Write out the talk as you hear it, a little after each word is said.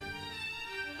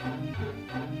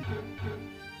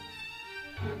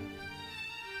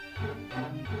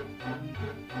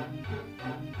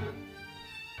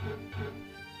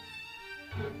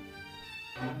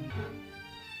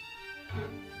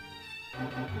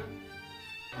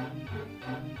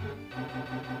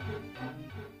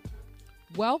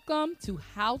Welcome to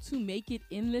How to Make It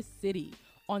in the City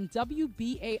on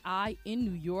WBAI in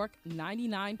New York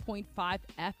 99.5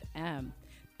 FM.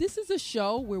 This is a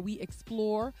show where we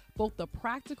explore both the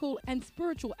practical and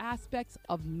spiritual aspects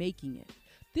of making it.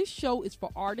 This show is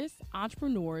for artists,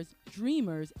 entrepreneurs,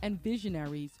 dreamers, and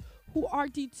visionaries who are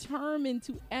determined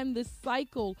to end the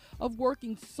cycle of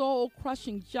working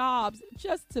soul-crushing jobs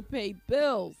just to pay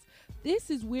bills. This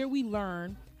is where we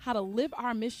learn how to live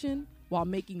our mission while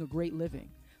making a great living.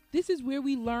 This is where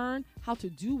we learn how to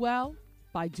do well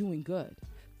by doing good.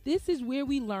 This is where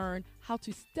we learn how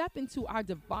to step into our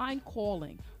divine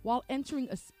calling while entering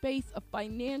a space of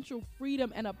financial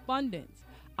freedom and abundance.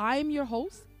 I am your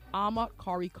host, Ama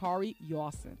Kari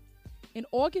Yawson. In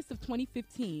August of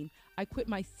 2015, I quit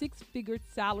my six-figure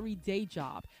salary day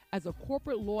job as a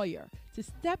corporate lawyer to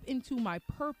step into my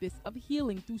purpose of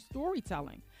healing through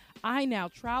storytelling. I now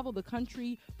travel the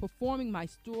country performing my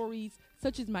stories,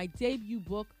 such as my debut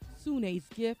book, Sune's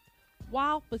Gift,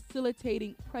 while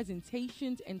facilitating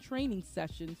presentations and training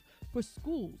sessions for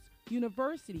schools,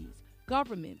 universities,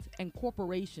 governments, and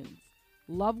corporations.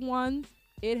 Loved ones,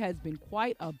 it has been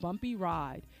quite a bumpy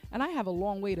ride, and I have a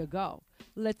long way to go.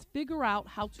 Let's figure out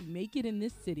how to make it in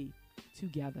this city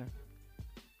together.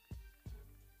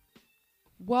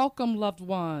 Welcome, loved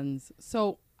ones.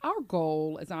 So, our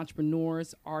goal as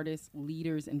entrepreneurs, artists,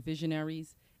 leaders, and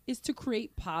visionaries is to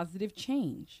create positive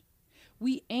change.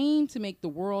 We aim to make the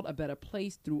world a better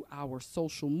place through our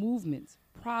social movements,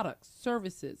 products,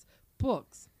 services,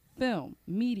 books, film,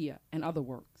 media, and other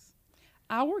works.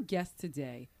 Our guests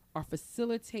today are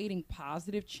facilitating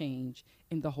positive change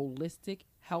in the holistic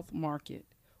health market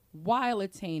while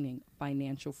attaining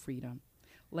financial freedom.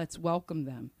 Let's welcome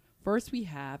them. First, we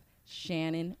have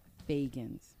Shannon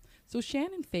Fagans. So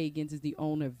Shannon Fagans is the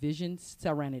owner of Vision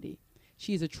Serenity.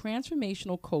 She is a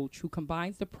transformational coach who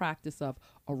combines the practice of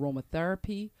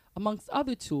aromatherapy, amongst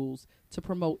other tools, to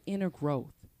promote inner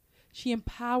growth. She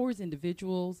empowers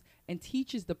individuals and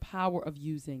teaches the power of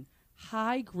using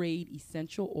high-grade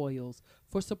essential oils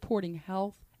for supporting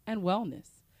health and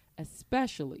wellness,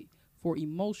 especially for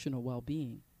emotional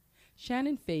well-being.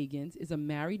 Shannon Fagans is a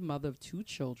married mother of 2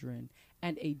 children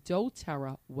and a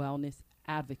doTERRA wellness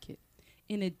advocate.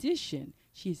 In addition,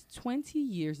 she has 20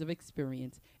 years of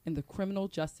experience in the criminal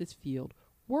justice field,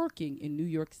 working in New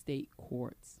York State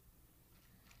courts.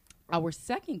 Our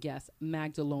second guest,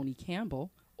 Magdalene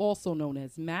Campbell, also known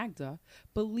as Magda,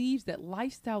 believes that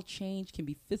lifestyle change can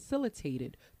be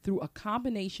facilitated through a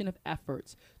combination of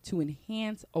efforts to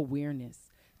enhance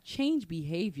awareness, change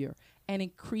behavior,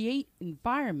 and create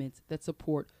environments that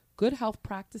support good health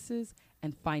practices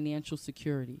and financial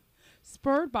security.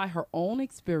 Spurred by her own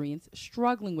experience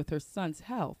struggling with her son's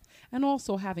health and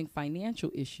also having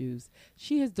financial issues,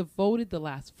 she has devoted the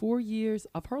last 4 years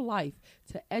of her life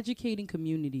to educating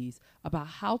communities about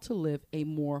how to live a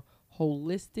more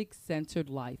holistic, centered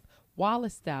life while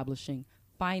establishing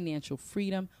financial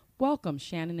freedom. Welcome,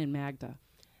 Shannon and Magda.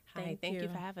 Hi, thank you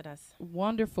for having us.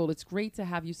 Wonderful. It's great to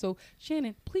have you. So,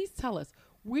 Shannon, please tell us,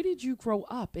 where did you grow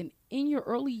up? And in your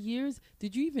early years,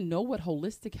 did you even know what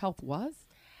holistic health was?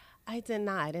 I did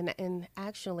not. And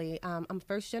actually, I'm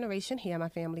first generation here. My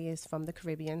family is from the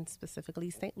Caribbean,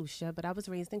 specifically St. Lucia, but I was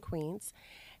raised in Queens.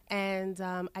 And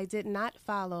I did not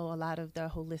follow a lot of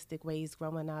the holistic ways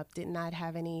growing up, did not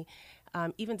have any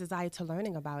even desire to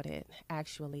learning about it,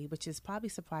 actually, which is probably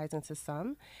surprising to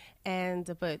some.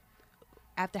 But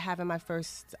after having my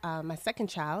second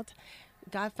child,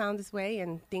 God found his way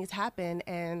and things happened,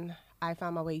 and I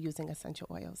found my way using essential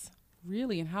oils.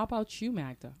 Really? And how about you,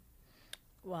 Magda?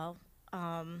 Well,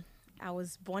 I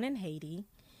was born in Haiti,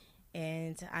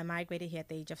 and I migrated here at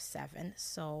the age of 7.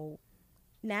 So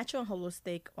natural and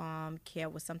holistic care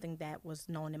was something that was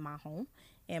known in my home,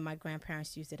 and my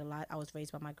grandparents used it a lot. I was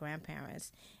raised by my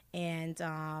grandparents. And,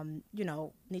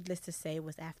 needless to say,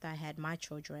 was after I had my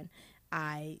children,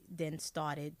 I then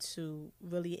started to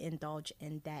really indulge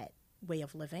in that way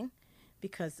of living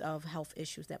because of health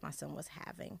issues that my son was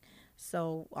having.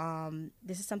 So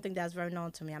this is something that's very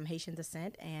known to me. I'm Haitian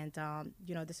descent, and,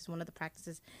 this is one of the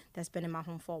practices that's been in my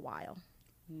home for a while.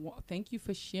 Well, thank you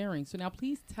for sharing. So now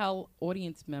please tell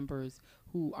audience members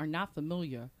who are not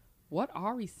familiar, what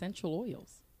are essential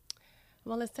oils?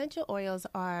 Well, essential oils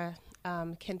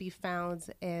can be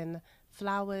found in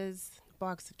flowers,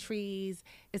 barks of trees.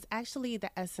 It's actually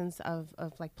the essence of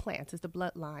like plants. It's the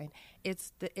bloodline.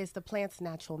 It's the plant's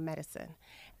natural medicine.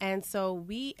 And so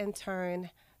we, in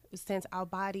turn, since our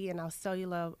body and our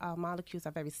cellular molecules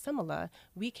are very similar,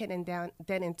 we can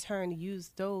then in turn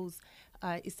use those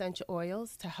essential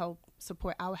oils to help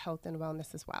support our health and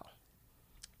wellness as well.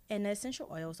 And the essential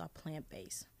oils are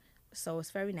plant-based, so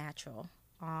it's very natural.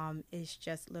 It's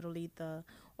just literally the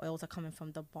oils are coming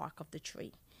from the bark of the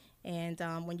tree. And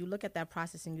when you look at that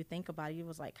process and you think about it, you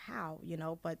was like, how,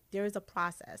 but there is a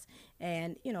process.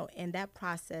 And, and that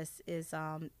process is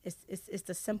it's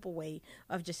the simple way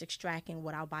of just extracting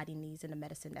what our body needs and the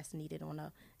medicine that's needed on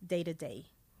a day-to-day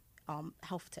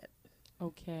health tip.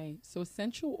 Okay, so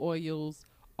essential oils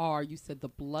are, you said, the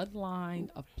bloodline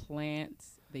of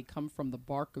plants. They come from the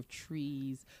bark of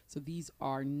trees. So these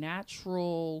are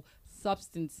natural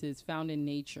substances found in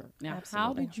nature. Now,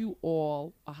 how did you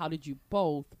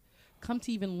both come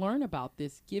to even learn about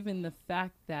this, given the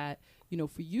fact that,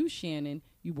 for you, Shannon,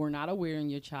 you were not aware in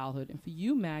your childhood, and for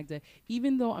you, Magda,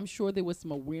 even though I'm sure there was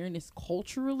some awareness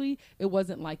culturally, it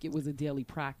wasn't like it was a daily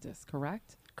practice,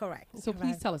 correct? Correct. So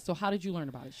please tell us, so how did you learn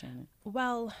about it, Shannon?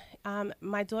 Well,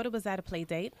 my daughter was at a play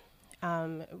date.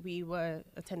 We were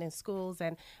attending schools,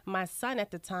 and my son at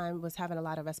the time was having a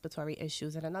lot of respiratory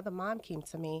issues, and another mom came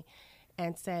to me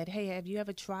and said, hey, have you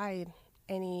ever tried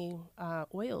any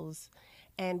oils?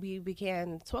 And we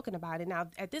began talking about it. Now,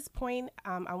 at this point,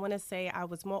 I want to say I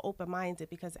was more open-minded,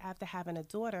 because after having a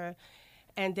daughter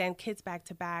and then kids back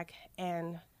to back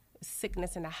and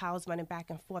sickness in the house running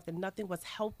back and forth and nothing was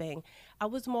helping, I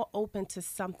was more open to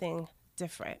something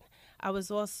different. I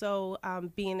was also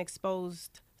being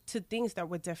exposed to things that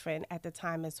were different at the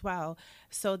time as well.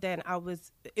 So then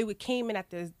it came in at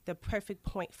the perfect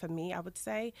point for me, I would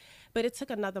say. But it took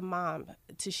another mom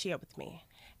to share with me.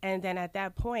 And then at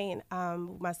that point,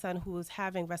 my son, who was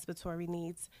having respiratory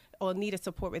needs, or needed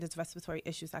support with his respiratory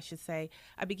issues, I should say,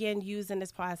 I began using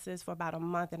this process for about a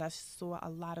month, and I saw a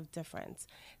lot of difference.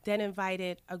 Then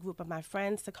invited a group of my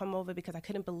friends to come over, because I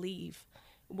couldn't believe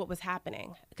what was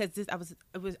happening, because I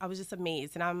was just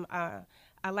amazed. And I'm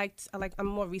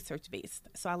more research based,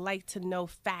 so I like to know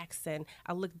facts, and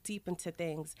I look deep into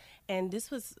things. And this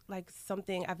was like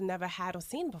something I've never had or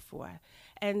seen before.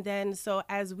 And then so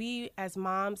as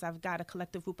moms, I've got a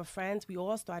collective group of friends. We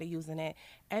all started using it.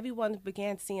 Everyone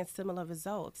began seeing similar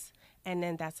results, and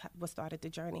then that's what started the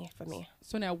journey for me.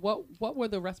 So now, what were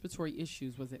the respiratory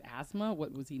issues? Was it asthma?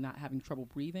 What was he not having trouble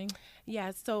breathing?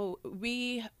 Yeah. So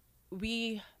we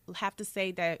have to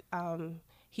say that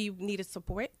he needed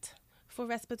support for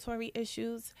respiratory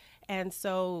issues, and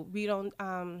so we don't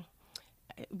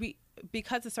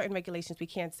because of certain regulations, we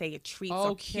can't say it treats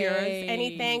or cures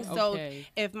anything. So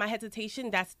if my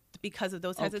hesitation, that's because of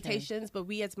those hesitations, but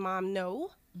we as mom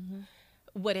know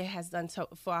what it has done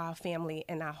for our family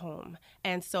and our home.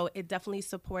 And so it definitely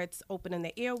supports opening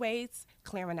the airways,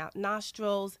 clearing out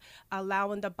nostrils,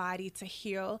 allowing the body to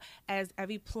heal, as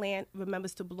every plant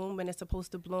remembers to bloom when it's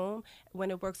supposed to bloom. When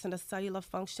it works in a cellular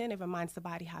function, it reminds the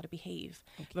body how to behave,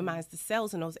 reminds the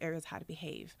cells in those areas how to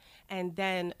behave. And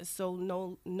then so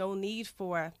no need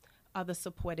for other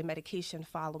supported medication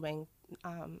following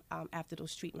after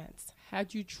those treatments.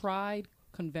 Had you tried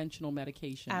conventional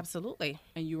medication? Absolutely.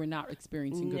 And you were not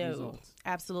experiencing good results?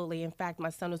 Absolutely. In fact, my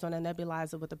son was on a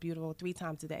nebulizer with a Albuterol 3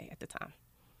 times a day at the time.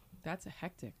 That's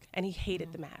hectic. And he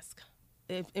hated the mask.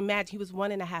 Imagine, he was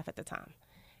 1.5 at the time,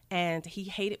 and he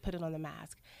hated putting on the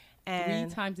mask. And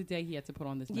 3 times a day he had to put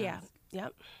on this mask?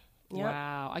 Yep.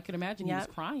 Wow. I could imagine he was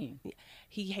crying.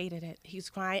 He hated it. He was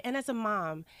crying. And as a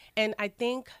mom, and I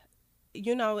think,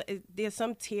 there's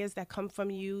some tears that come from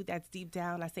you that's deep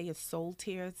down. I say it's soul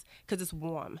tears, because it's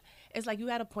warm. It's like you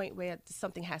at a point where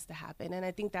something has to happen. And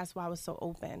I think that's why I was so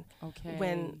open. Okay.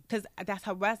 Because that's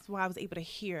why I was able to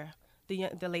hear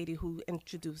the lady who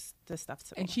introduced the stuff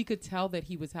to me. And she could tell that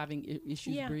he was having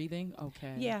issues breathing?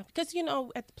 Okay. Yeah, because,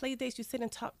 at the play dates, you sit and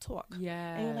talk.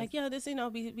 Yeah. And you're like, this,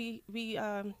 we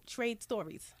trade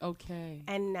stories. Okay.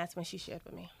 And that's when she shared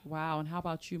with me. Wow. And how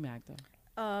about you, Magda?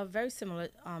 Very similar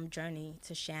journey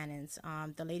to Shannon's.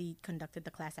 The lady conducted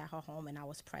the class at her home, and I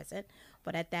was present.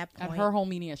 But at that point, at her home,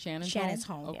 meaning at Shannon's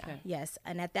home. Okay. Yes,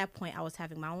 and at that point, I was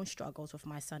having my own struggles with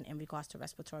my son in regards to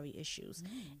respiratory issues,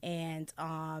 and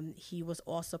he was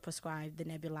also prescribed the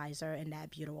nebulizer and that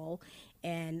Albuterol.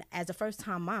 And as a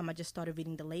first-time mom, I just started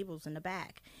reading the labels in the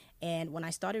back, And when I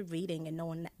started reading and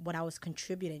knowing what I was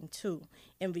contributing to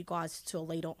in regards to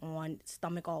later on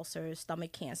stomach ulcers,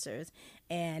 stomach cancers,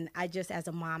 and I just, as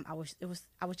a mom, I was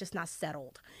just not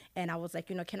settled. And I was like,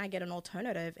 can I get an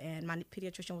alternative? And my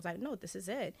pediatrician was like, no, this is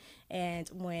it. And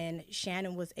when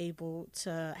Shannon was able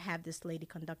to have this lady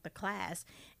conduct the class,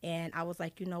 and I was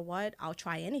like, you know what, I'll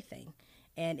try anything.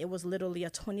 And it was literally a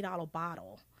 $20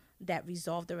 bottle that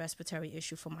resolved the respiratory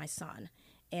issue for my son.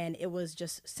 And it was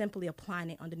just simply applying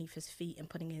it underneath his feet and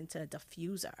putting it into a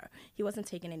diffuser. He wasn't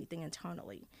taking anything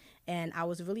internally. And I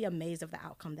was really amazed of the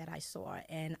outcome that I saw.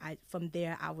 And from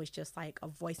there, I was just like a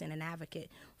voice and an advocate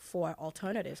for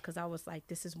alternatives, because I was like,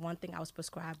 this is one thing I was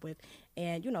prescribed with.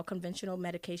 And, conventional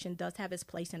medication does have its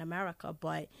place in America.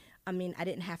 But, I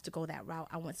didn't have to go that route.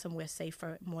 I went somewhere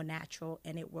safer, more natural,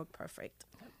 and it worked perfect.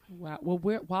 Wow. Well,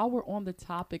 while we're on the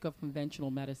topic of conventional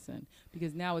medicine,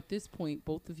 because now at this point,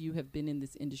 both of you have been in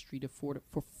this industry for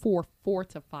 4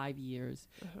 to 5 years.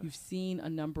 You've seen a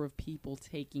number of people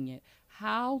taking it.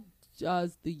 How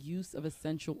does the use of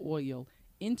essential oil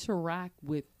interact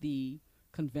with the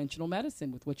conventional medicine,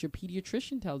 with what your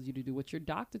pediatrician tells you to do, what your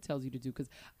doctor tells you to do? Because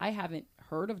I haven't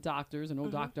heard of doctors, and no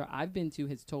doctor I've been to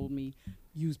has told me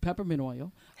use peppermint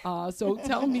oil. So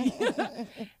tell me,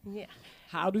 Yeah.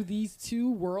 how do these two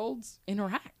worlds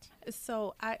interact?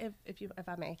 So, if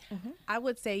I may, I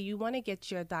would say you want to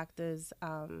get your doctors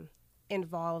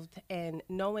involved in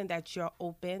knowing that you're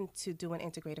open to doing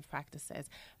integrative practices.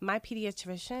 My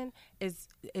pediatrician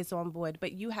is on board,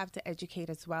 but you have to educate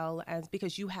as well, as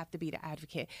because you have to be the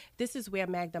advocate. This is where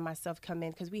Magda and myself come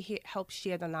in, because we help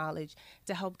share the knowledge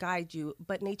to help guide you.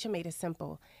 But nature made it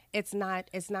simple. It's not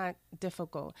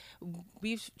difficult.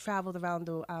 We've traveled around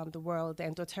the world,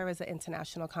 and doTERRA is an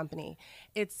international company.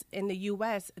 It's in the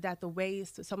U.S. that the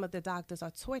ways some of the doctors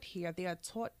are taught here, they are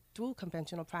taught through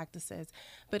conventional practices.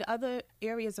 But other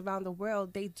areas around the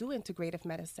world, they do integrative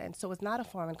medicine. So it's not a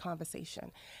foreign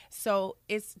conversation. So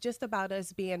it's just about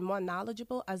us being more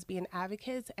knowledgeable, us being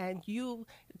advocates, and you,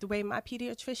 the way my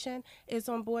pediatrician is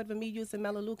on board with me using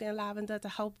Melaleuca and lavender to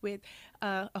help with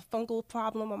a fungal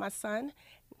problem on my son.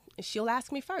 She'll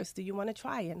ask me first, do you want to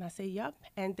try it? And I say, yep.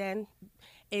 And then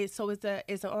it's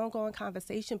an ongoing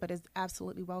conversation, but it's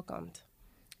absolutely welcomed.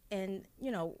 And,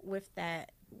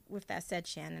 with that said,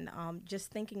 Shannon,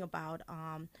 just thinking about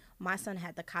my son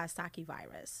had the Kawasaki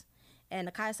virus. And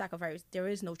the Kawasaki virus, there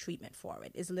is no treatment for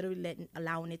it. It's literally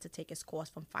allowing it to take its course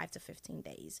from 5 to 15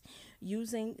 days.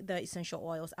 Using the essential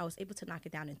oils, I was able to knock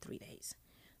it down in 3 days.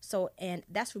 So, and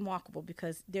that's remarkable,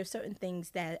 because there's certain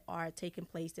things that are taking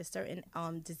place. There's certain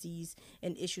disease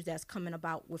and issues that's coming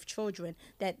about with children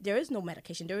that there is no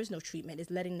medication, there is no treatment. It's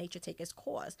letting nature take its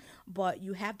course. But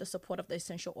you have the support of the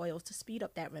essential oils to speed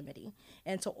up that remedy,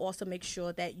 and to also make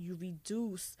sure that you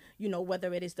reduce,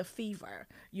 whether it is the fever,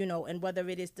 and whether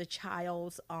it is the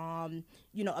child's,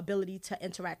 ability to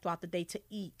interact throughout the day, to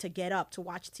eat, to get up, to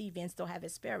watch TV and still have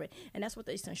his spirit. And that's what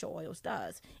the essential oils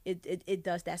does. It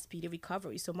does that speedy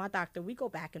recovery. So my doctor, we go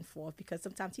back and forth, because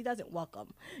sometimes he doesn't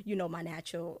welcome, my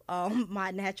natural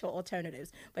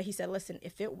alternatives. But he said, listen,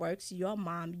 if it works, you're a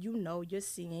mom, you're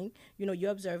seeing, you're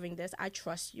observing this. I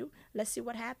trust you. Let's see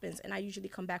what happens. And I usually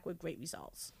come back with great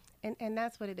results. And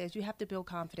that's what it is. You have to build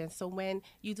confidence. So when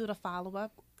you do the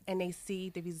follow-up and they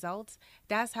see the results,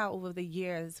 that's how over the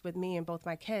years with me and both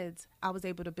my kids, I was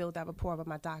able to build that rapport with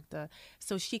my doctor,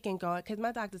 so she can go, because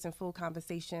my doctor's in full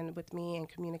conversation with me and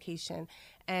communication,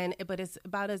 but it's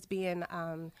about us being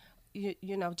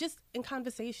just in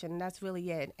conversation. That's really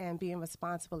it, and being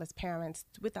responsible as parents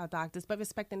with our doctors, but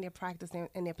respecting their practice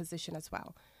and their position as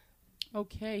well.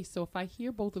 Okay, so if I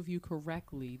hear both of you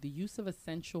correctly, the use of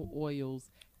essential oils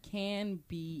can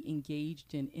be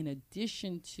engaged in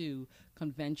addition to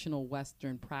conventional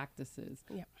Western practices.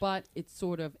 Yep. But it's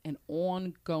sort of an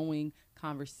ongoing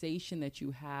conversation that you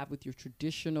have with your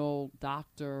traditional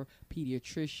doctor,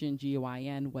 pediatrician,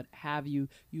 GYN, what have you.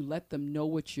 You let them know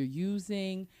what you're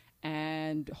using,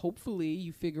 and hopefully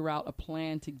you figure out a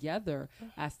plan together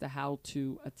as to how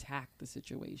to attack the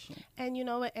situation. And you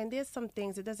know what? And there's some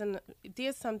things,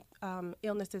 there's some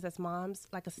illnesses as moms,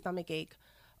 like a stomach ache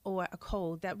or a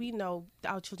cold, that we know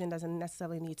our children doesn't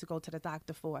necessarily need to go to the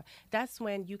doctor for. That's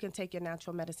when you can take your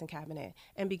natural medicine cabinet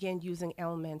and begin using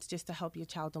ailments just to help your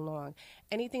child along.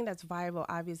 Anything that's viral,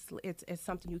 obviously, it's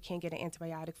something you can't get an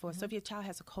antibiotic for. So if your child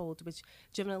has a cold, which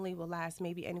generally will last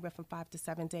maybe anywhere from 5 to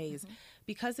 7 days,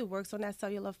 because it works on that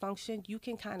cellular function, you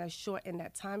can kind of shorten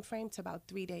that time frame to about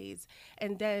 3 days.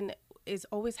 And then it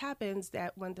always happens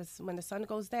that when the sun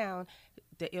goes down,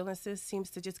 the illnesses seems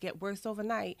to just get worse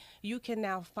overnight. You can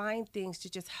now find things to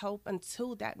just help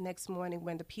until that next morning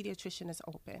when the pediatrician is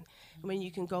open, when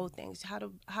you can go things, how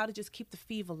to just keep the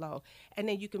fever low. And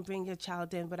then you can bring your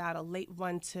child in without a late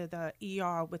run to the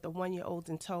ER with a 1-year-old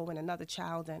in tow and another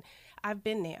child. And I've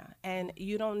been there, and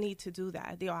you don't need to do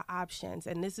that. There are options.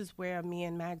 And this is where me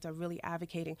and Magda are really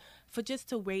advocating for just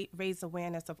to raise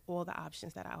awareness of all the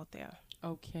options that are out there.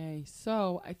 Okay,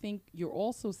 so I think you're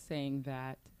also saying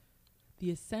that the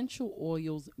essential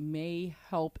oils may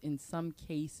help in some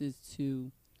cases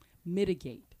to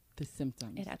mitigate the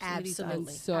symptoms. It absolutely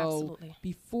does. So Absolutely.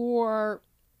 before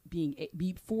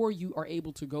you are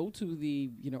able to go to the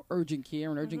urgent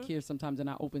care, and urgent care sometimes are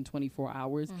not open 24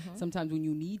 hours. Sometimes when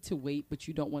you need to wait but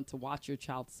you don't want to watch your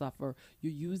child suffer,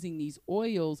 you're using these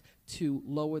oils to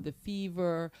lower the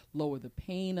fever, lower the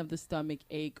pain of the stomach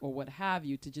ache or what have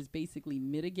you, to just basically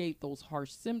mitigate those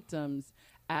harsh symptoms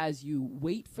as you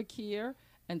wait for care.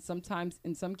 And sometimes,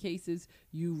 in some cases,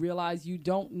 you realize you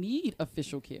don't need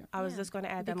official care. I was just going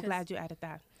to add that. I'm glad you added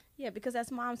that. Yeah, because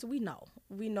as moms, we know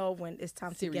when it's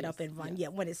time to get up and run. Yeah,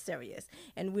 when it's serious,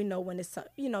 and we know when it's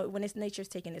when it's nature's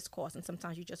taking its course, and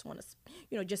sometimes you just want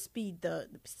to just speed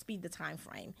the time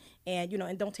frame, and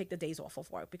and don't take the days off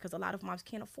of work, because a lot of moms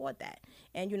can't afford that,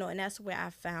 and and that's where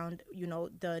I found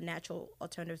the natural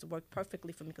alternatives work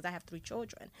perfectly for me, because I have 3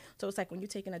 children. So it's like when you're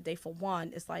taking a day for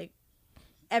one, it's like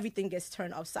everything gets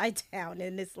turned upside down,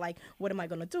 and it's like, what am I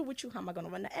going to do with you? How am I going to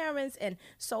run the errands and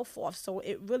so forth? So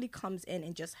it really comes in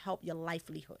and just help your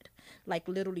livelihood, like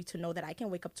literally to know that I can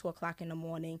wake up 2:00 in the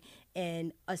morning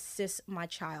and assist my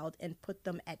child and put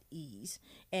them at ease,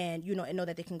 and and know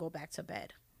that they can go back to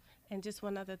bed. And just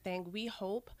one other thing, we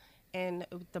hope, and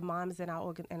the moms in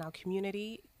our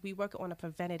community, we work on a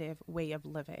preventative way of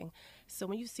living. So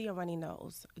when you see a runny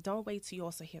nose, don't wait till you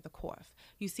also hear the cough.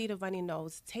 You see the runny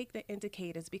nose, take the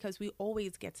indicators, because we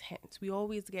always get hints. We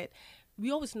always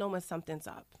know when something's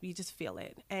up. We just feel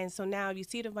it. And so now you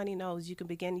see the runny nose, you can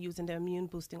begin using the immune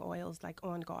boosting oils like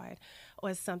On Guard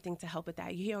or something to help with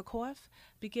that. You hear a cough,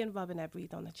 begin rubbing that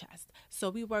breathe on the chest. So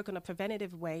we work on a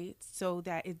preventative way so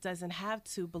that it doesn't have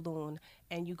to balloon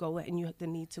and you go and you have the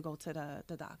need to go to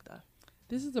the doctor.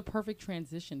 This is a perfect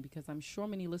transition, because I'm sure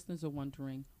many listeners are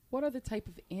wondering, what are the type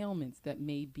of ailments that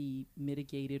may be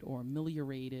mitigated or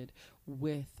ameliorated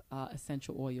with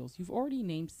essential oils? You've already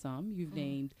named some. You've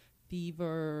named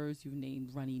fevers, you've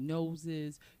named runny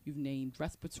noses, you've named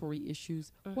respiratory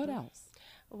issues. What else?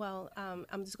 Well,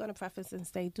 I'm just going to preface and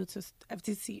say, due to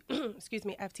FTC,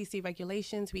 FTC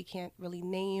regulations, we can't really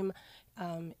name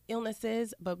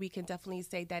illnesses, but we can definitely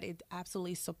say that it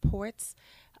absolutely supports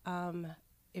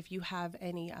if you have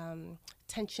any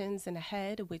tensions in the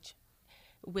head, which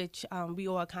we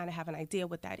all kind of have an idea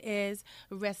what that is.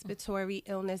 Respiratory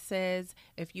illnesses,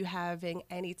 if you're having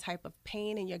any type of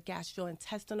pain in your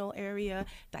gastrointestinal area,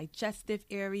 digestive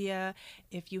area,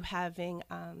 if you're having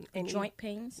any joint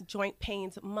pains,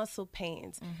 muscle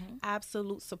pains,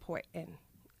 absolute support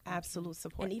absolute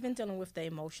support. And even dealing with the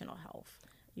emotional health,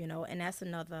 and that's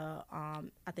another,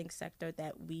 I think, sector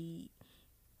that we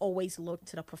always look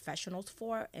to the professionals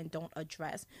for and don't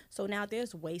address. So now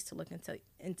there's ways to look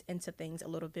into things a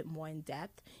little bit more in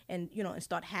depth, and and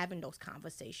start having those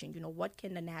conversations. What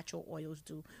can the natural oils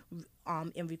do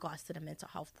in regards to the mental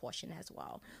health portion as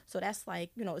well? So that's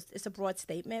like, it's a broad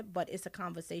statement, but it's a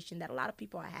conversation that a lot of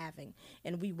people are having,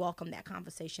 and we welcome that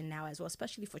conversation now as well,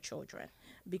 especially for children,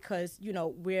 because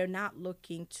we're not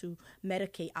looking to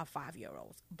medicate our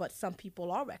 5-year-olds, but some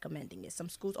people are recommending it, some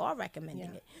schools are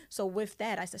recommending it. So with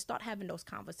that, I said, start having those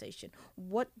conversations.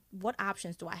 What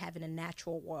options do I have in a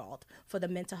natural world for the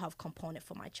mental health component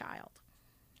for my child?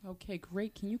 Okay,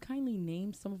 great. Can you kindly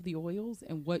name some of the oils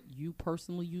and what you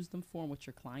personally use them for and what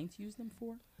your clients use them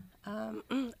for?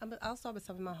 I'll start with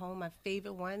some of my home. My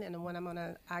favorite one, and the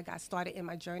one I got started in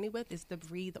my journey with, is the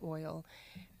Breathe oil.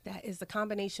 That is a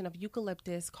combination of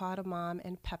eucalyptus, cardamom,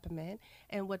 and peppermint.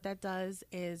 And what that does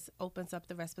is opens up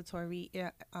the respiratory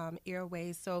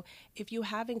airways. So if you're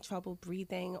having trouble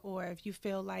breathing, or if you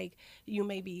feel like you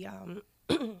may be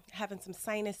having some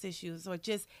sinus issues, or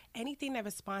just anything that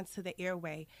responds to the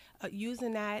airway,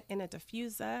 using that in a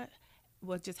diffuser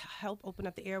will just help open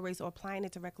up the airways, or applying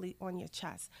it directly on your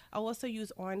chest. I'll also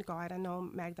use On Guard. I know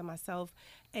Magda, myself,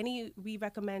 we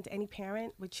recommend any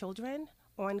parent with children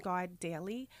On Guard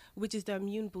daily, which is the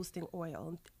immune boosting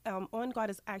oil. On Guard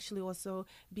is actually also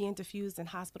being diffused in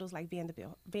hospitals like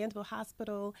Vanderbilt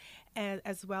Hospital, and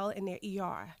as well in their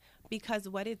ER, because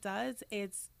what it does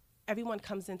is everyone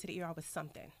comes into the ER with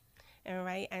something. All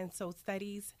right, and so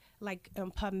studies like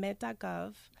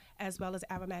PubMed.gov as well as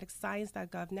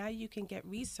aromaticscience.gov, now you can get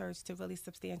research to really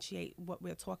substantiate what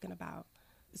we're talking about.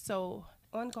 So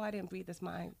On Guard and Breathe is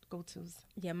my go-tos.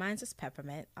 Yeah, mine's just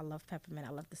peppermint. I love peppermint.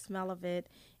 I love the smell of it.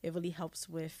 It really helps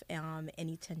with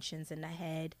any tensions in the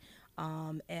head.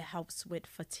 It helps with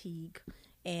fatigue,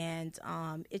 and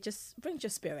it just brings your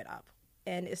spirit up.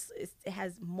 And it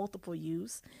has multiple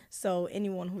use. So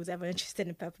anyone who's ever interested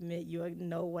in peppermint, you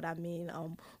know what I mean.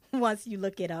 Once you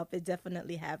look it up, it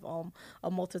definitely have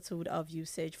a multitude of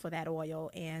usage for that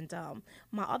oil. And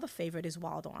my other favorite is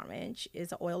wild orange.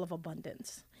 It's an oil of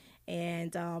abundance.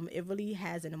 And it really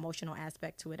has an emotional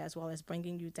aspect to it, as well as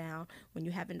bringing you down when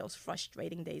you're having those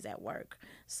frustrating days at work.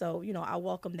 So, I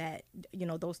welcome that,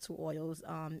 those two oils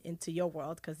into your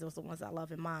world, because those are the ones I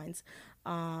love in mine.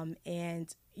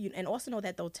 And also know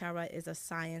that doTERRA is a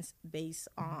science-based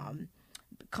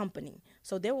company.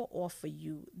 So they will offer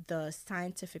you the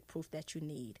scientific proof that you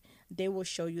need. They will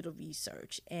show you the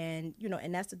research. And,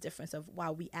 and that's the difference of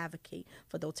why we advocate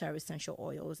for doTERRA essential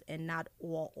oils and not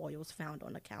all oils found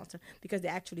on the counter, because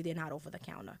they're not over the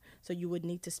counter. So you would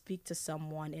need to speak to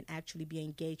someone and actually be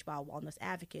engaged by a wellness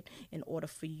advocate in order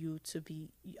for you to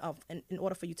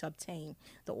obtain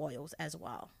the oils as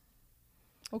well.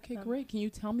 Okay, great. Can you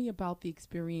tell me about the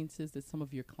experiences that some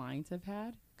of your clients have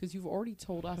had? Because you've already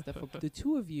told us that for the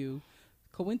two of you,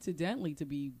 coincidentally, to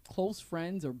be close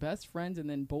friends or best friends, and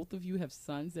then both of you have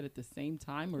sons that at the same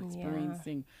time are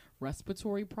experiencing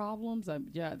respiratory problems.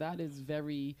 That is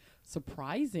very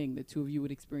surprising. The two of you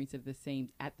would experience it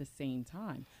at the same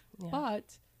time. Yeah.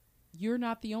 But you're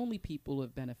not the only people who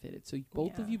have benefited. So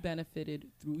both of you benefited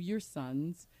through your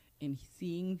sons and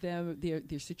seeing them, their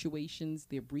situations,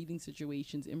 their breathing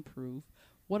situations improve.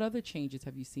 What other changes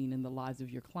have you seen in the lives of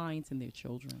your clients and their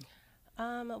children?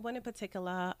 One in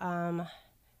particular,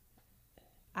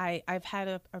 I've had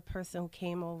a person who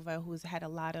came over who's had a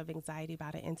lot of anxiety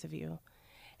about an interview.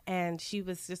 And she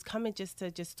was just coming just to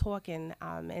talk, and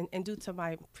due to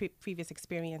my previous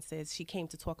experiences, she came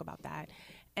to talk about that.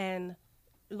 And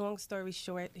long story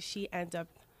short, she ended up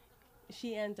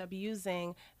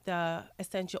using the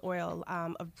essential oil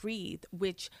of Breathe,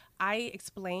 which I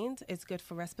explained is good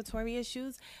for respiratory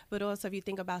issues, but also if you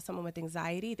think about someone with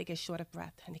anxiety, they get short of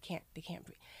breath and they can't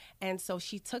breathe. And so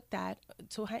she took that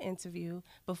to her interview.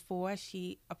 Before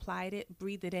she applied it,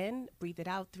 breathed it in, breathed it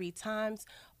out 3 times,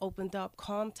 opened up,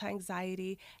 calmed her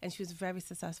anxiety, and she was very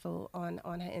successful on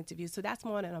her interview. So that's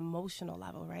more on an emotional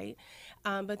level, right?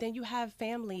 But then you have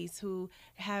families who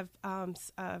have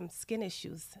skin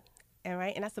issues.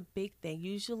 And that's a big thing.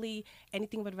 Usually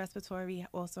anything with respiratory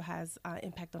also has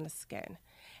impact on the skin.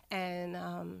 And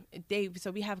so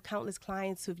we have countless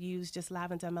clients who've used just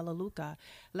lavender melaleuca.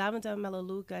 Lavender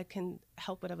melaleuca can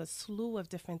help with a slew of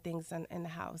different things in the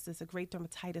house. It's a great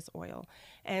dermatitis oil.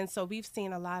 And so we've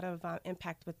seen a lot of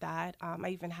impact with that. I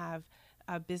even have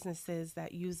businesses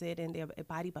that use it in their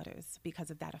body butters because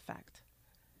of that effect.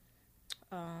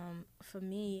 For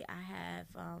me, I have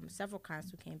several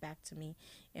clients who came back to me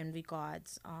in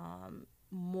regards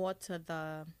more to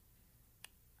the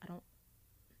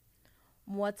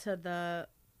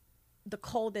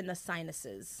cold and the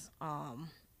sinuses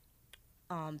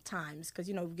times, because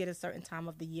we get a certain time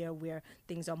of the year where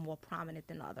things are more prominent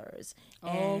than others.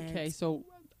 Okay, so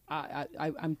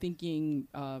I'm thinking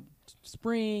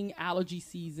spring, allergy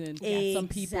season. Exactly. Some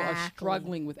people are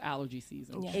struggling with allergy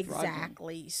season. Yes.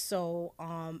 Exactly. So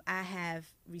I have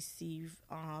received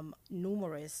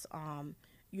numerous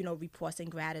reports and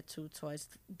gratitude towards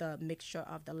the mixture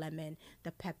of the lemon,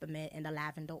 the peppermint, and the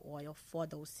lavender oil for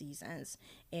those seasons.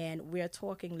 And we're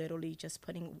talking literally just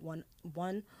putting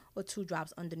one or 2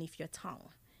 drops underneath your tongue,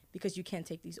 because you can't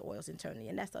take these oils internally,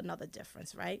 and that's another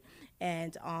difference, right?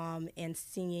 And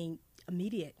seeing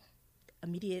immediate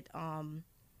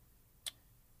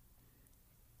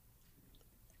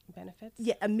benefits.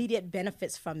 Yeah, immediate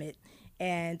benefits from it,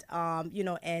 and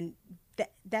and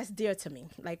that's dear to me.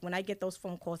 Like when I get those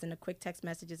phone calls and the quick text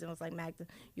messages, and I was like, Magda,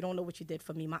 you don't know what you did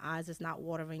for me. My eyes is not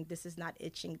watering. This is not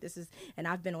itching. And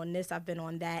I've been on this, I've been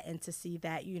on that, and to see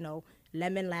that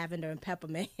lemon, lavender, and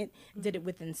peppermint did it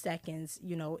within seconds.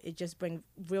 It just brings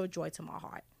real joy to my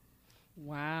heart.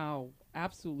 Wow,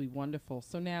 absolutely wonderful.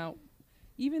 So now,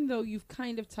 even though you've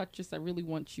kind of touched this, I really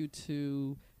want you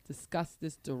to discuss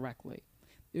this directly.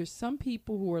 There's some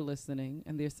people who are listening,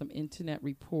 and there's some internet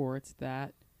reports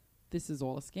that this is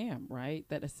all a scam, right?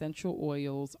 That essential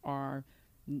oils are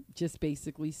just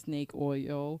basically snake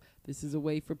oil. This is a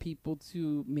way for people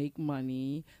to make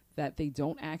money, that they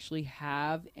don't actually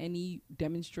have any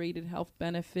demonstrated health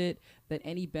benefit, that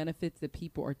any benefits that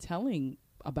people are telling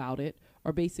about it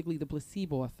are basically the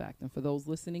placebo effect. And for those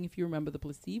listening, if you remember, the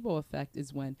placebo effect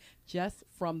is when just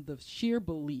from the sheer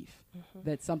belief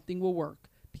that something will work,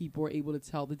 people are able to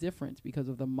tell the difference because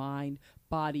of the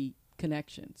mind-body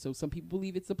connection. So some people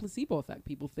believe it's a placebo effect.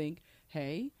 People think,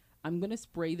 hey, I'm going to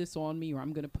spray this on me, or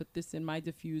I'm going to put this in my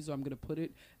diffuser, I'm going to put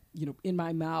it in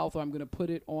my mouth, or I'm going to put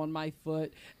it on my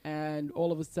foot, and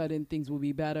all of a sudden things will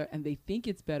be better. And they think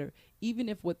it's better, even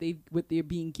if what they're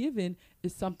being given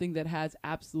is something that has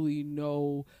absolutely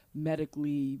no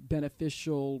medically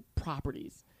beneficial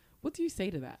properties. What do you say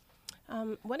to that?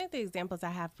 One of the examples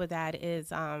I have for that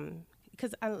is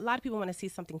because a lot of people want to see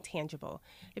something tangible.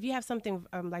 If you have something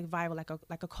like viral,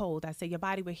 like a cold, I say your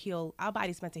body will heal. Our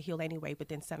body's meant to heal anyway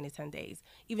within 7 to 10 days,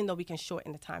 even though we can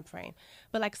shorten the time frame.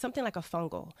 But like something like a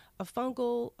fungal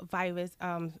virus,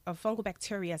 a fungal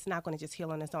bacteria is not going to just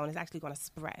heal on its own. It's actually going to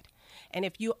spread. And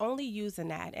if you're only using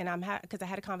that, and because I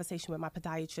had a conversation with my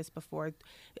podiatrist before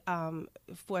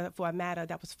for a matter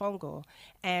that was fungal,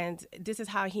 and this is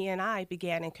how he and I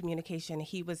began in communication.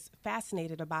 He was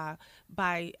fascinated by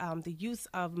the use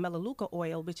of Melaleuca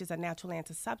oil, which is a natural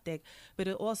antiseptic, but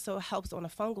it also helps on a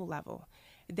fungal level.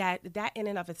 That in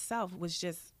and of itself was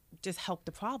just help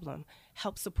the problem,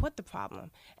 help support the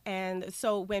problem. And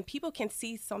so when people can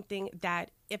see something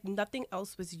that if nothing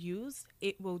else was used,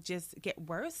 it will just get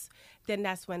worse, then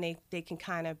that's when they can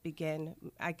kind of begin,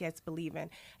 I guess, believing.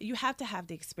 You have to have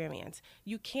the experience.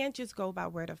 You can't just go by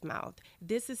word of mouth.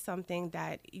 This is something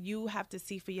that you have to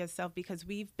see for yourself, because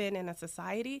we've been in a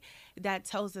society that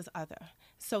tells us other.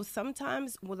 So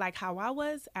sometimes, like how I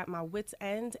was at my wit's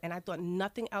end and I thought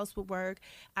nothing else would work,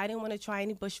 I didn't want to try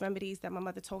any bush remedies that my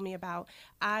mother told me about.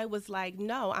 I was like,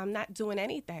 no, I'm not doing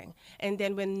anything. And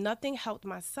then when nothing helped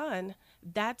my son,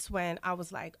 that's when I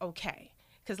was like, okay.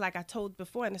 Because like I told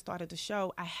before in the start of the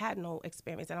show, I had no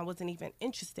experience and I wasn't even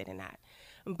interested in that.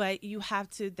 But you have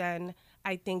to then,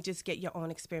 I think, just get your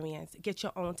own experience, get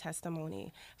your own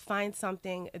testimony, find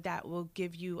something that will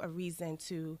give you a reason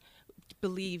to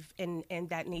believe in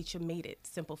that nature made it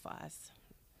simple for us.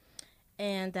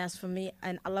 And that's for me.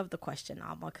 And I love the question,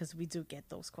 Alma, because we do get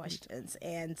those questions.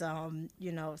 And,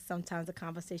 sometimes the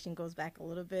conversation goes back a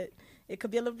little bit. It could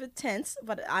be a little bit tense,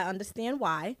 but I understand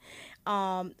why.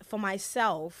 For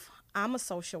myself, I'm a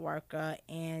social worker,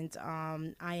 and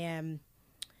I am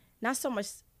not so much,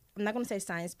 I'm not going to say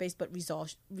science-based, but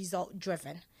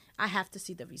result-driven. I have to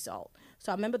see the result.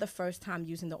 So I remember the first time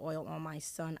using the oil on my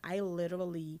son, I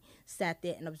literally sat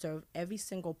there and observed every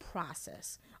single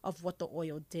process of what the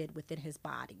oil did within his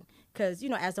body. Because,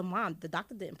 as a mom, the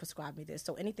doctor didn't prescribe me this.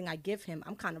 So anything I give him,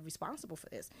 I'm kind of responsible for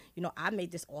this. I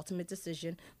made this ultimate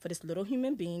decision for this little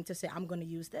human being to say, I'm going to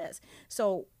use this.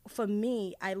 So for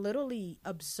me, I literally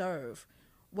observed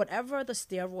whatever the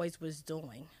steroids was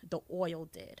doing, the oil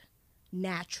did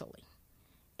naturally.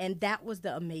 And that was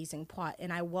the amazing part.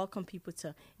 And I welcome people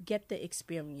to get the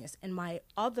experience. And my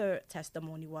other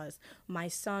testimony was my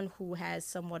son, who has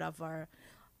somewhat of a,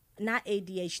 not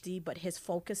ADHD, but his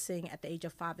focusing at the age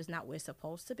of 5 is not where it's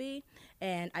supposed to be.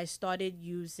 And I started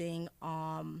using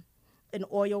an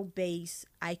oil-based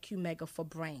IQ Mega for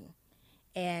brain.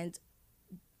 And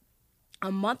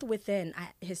a month within,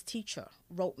 his teacher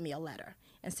wrote me a letter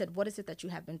and said, what is it that you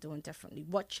have been doing differently?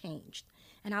 What changed?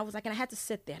 And I was like, and I had to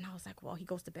sit there, and I was like, well, he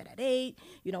goes to bed at 8,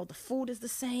 the food is the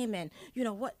same, and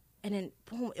what? And then,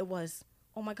 boom, it was,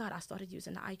 oh my God, I started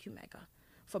using the IQ Mega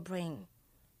for brain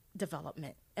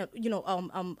development,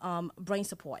 brain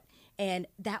support. And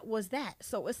that was that.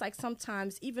 So it's like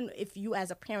sometimes, even if you as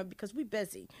a parent, because we're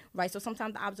busy, right? So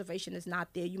sometimes the observation is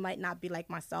not there. You might not be like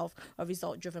myself, a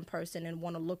result-driven person, and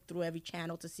want to look through every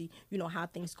channel to see, how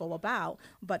things go about.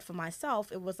 But for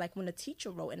myself, it was like when a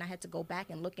teacher wrote, and I had to go back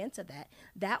and look into that,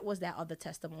 that was that other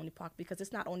testimony part, because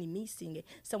it's not only me seeing it,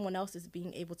 someone else is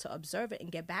being able to observe it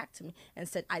and get back to me and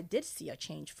said, I did see a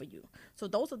change for you. So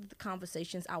those are the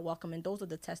conversations I welcome, and those are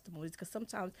the testimonies, because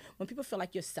sometimes when people feel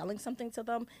like you're selling something to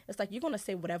them, it's like you're going to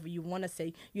say whatever you want to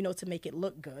say, to make it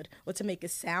look good or to make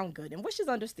it sound good, and which is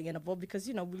understandable because,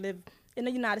 we live in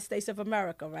the United States of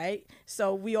America, right?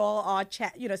 So we all are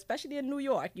especially in New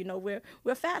York,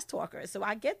 we're fast talkers. So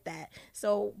I get that.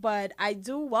 So, but I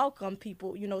do welcome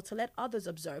people, to let others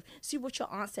observe, see what your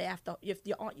aunt say after, if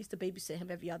your aunt used to babysit him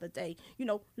every other day,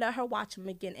 let her watch him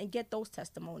again and get those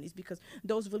testimonies, because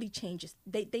those really changes,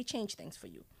 they change things for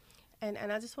you. And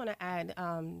I just want to add,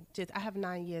 I have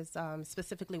 9 years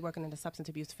specifically working in the substance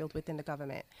abuse field within the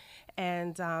government.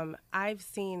 And I've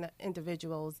seen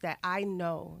individuals that I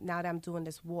know, now that I'm doing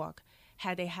this work,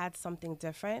 had they had something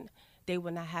different, they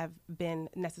would not have been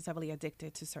necessarily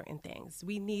addicted to certain things.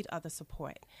 We need other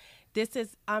support. This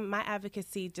is my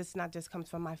advocacy not just comes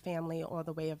from my family or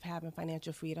the way of having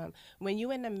financial freedom. When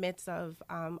you're in the midst of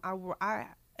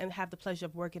I have the pleasure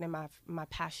of working in my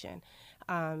passion,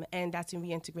 and that's in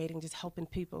reintegrating, just helping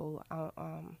people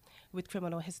with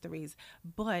criminal histories.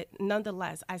 But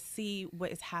nonetheless, I see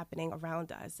what is happening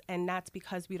around us, and that's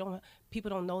because people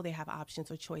don't know they have options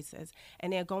or choices,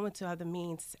 and they're going to other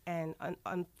means, and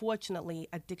unfortunately,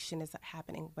 addiction is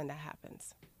happening when that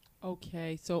happens.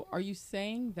 Okay, so are you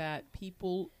saying that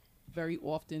people very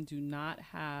often do not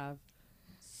have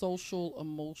social,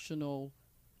 emotional,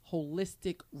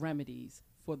 holistic remedies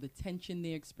for the tension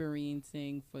they're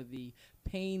experiencing, for the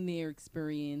pain they're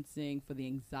experiencing, for the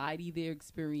anxiety they're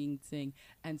experiencing,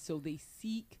 and so they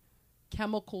seek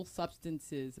chemical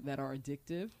substances that are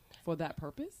addictive for that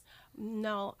purpose?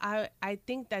 No, I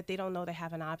think that they don't know they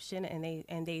have an option, and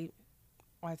they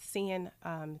are seeing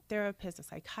therapists or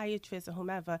psychiatrists or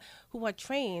whomever who are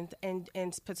trained in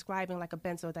prescribing like a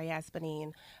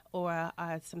benzodiazepine or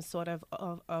some sort of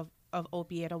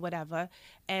opiate or whatever,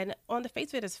 and on the face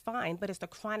of it is fine, but it's the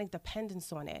chronic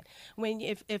dependence on it.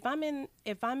 If I'm in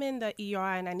the ER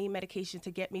and I need medication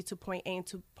to get me to point A and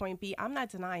to point B, I'm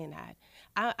not denying that.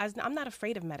 I'm not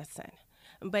afraid of medicine.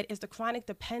 But it's the chronic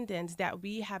dependence that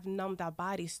we have numbed our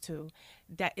bodies to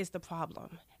that is the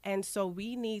problem. And so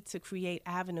we need to create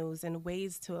avenues and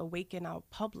ways to awaken our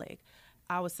public,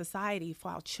 our society, for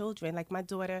our children. Like my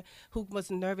daughter, who was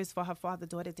nervous for her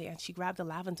father-daughter dance, she grabbed the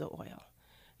lavender oil.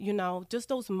 You know, just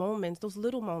those moments, those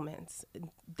little moments,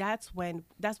 that's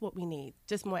what we need,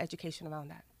 just more education around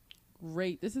that.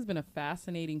 Great. This has been a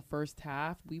fascinating first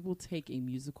half. We will take a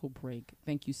musical break.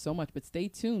 Thank you so much. But stay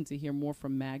tuned to hear more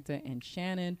from Magda and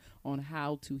Shannon on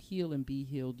how to heal and be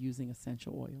healed using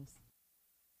essential oils.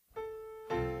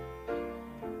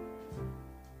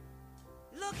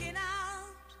 Looking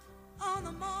out on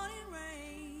the morning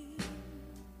rain,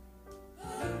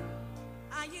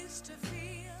 I used to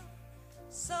feel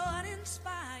so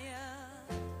uninspired.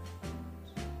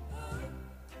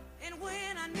 And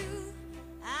when I knew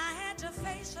I had to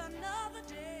face another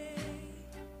day,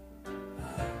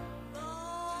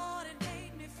 Lord, it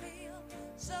made me feel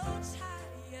so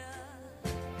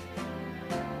tired.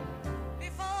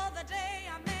 Before the day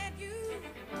I met you,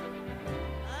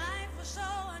 life was so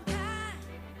unkind.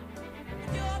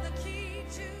 You're the key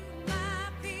to my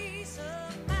peace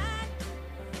of mind.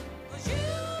 'Cause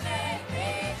you make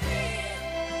me feel,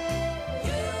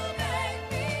 you make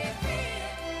me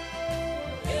feel,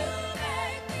 you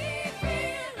make me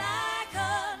feel like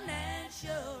a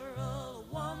natural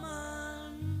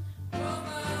woman.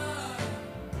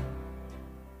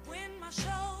 When my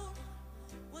soul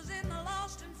was in the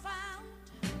lost and found,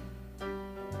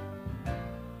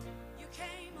 you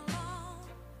came along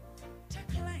to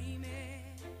claim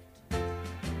it.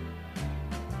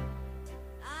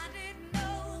 I didn't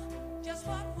know just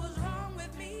what was wrong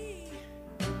with me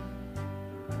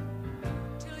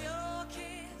till your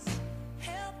kiss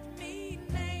helped me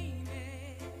name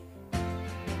it.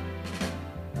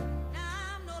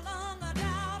 Now I'm no longer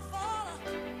doubtful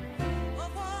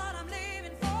of what I'm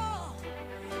living for.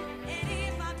 And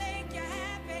if I make you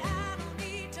happy, I don't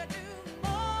need to do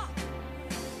more.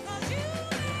 'Cause you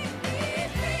make me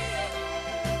feel,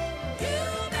 you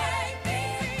make me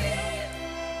feel,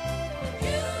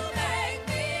 you make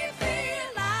me feel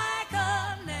like a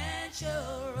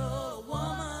natural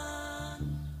woman.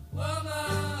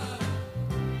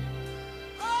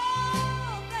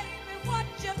 Oh, baby, what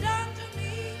you've done to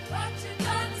me, you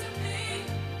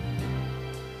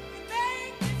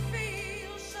make me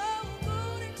feel so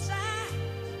good inside.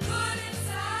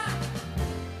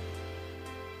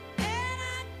 And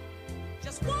I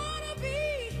just wanna be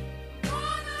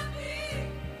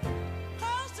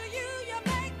close to you. You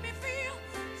make me feel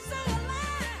so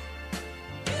alive.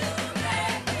 You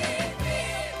make me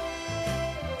feel,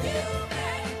 you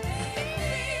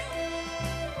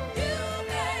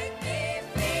make me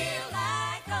feel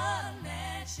like a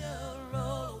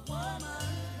natural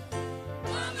woman.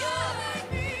 You make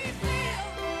me feel,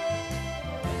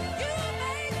 you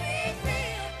make me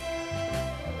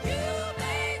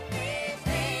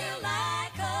feel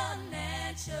like a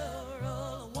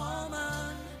natural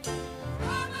woman.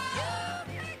 You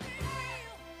make me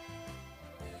feel,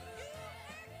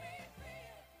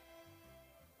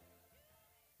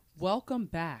 Welcome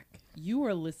back You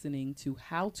are listening to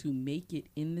How to Make It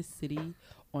in the City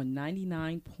on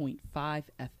 99.5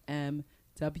 FM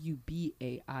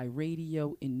WBAI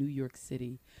Radio in New York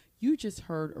City. You just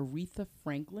heard Aretha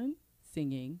Franklin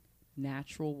singing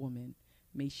Natural Woman.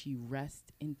 May she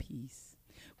rest in peace.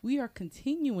 We are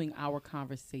continuing our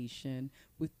conversation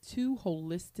with two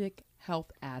holistic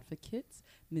health advocates,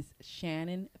 Ms.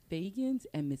 Shannon Fagans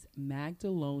and Ms.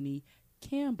 Magdalene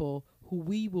Campbell, who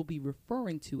we will be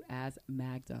referring to as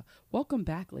Magda. Welcome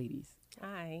back, ladies.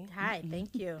 Hi. Hi,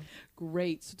 thank you.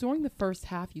 Great. So during the first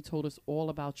half, you told us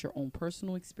all about your own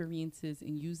personal experiences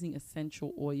in using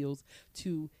essential oils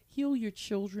to heal your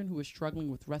children who are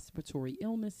struggling with respiratory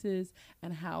illnesses,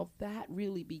 and how that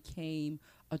really became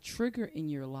a trigger in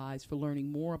your lives for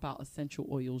learning more about essential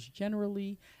oils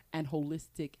generally and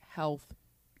holistic health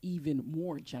even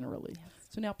more generally. Yes.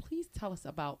 So now please tell us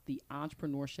about the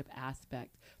entrepreneurship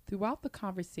aspect. Throughout the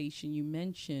conversation, you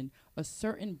mentioned a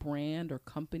certain brand or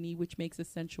company which makes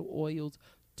essential oils,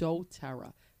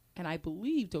 doTERRA. And I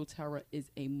believe doTERRA is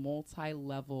a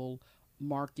multi-level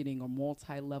marketing or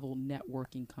multi-level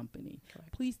networking company.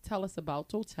 Correct. Please tell us about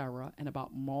doTERRA and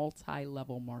about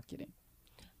multi-level marketing.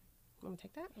 Want me to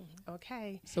take that?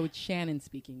 Okay. So it's Shannon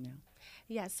speaking now.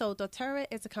 Yeah, so doTERRA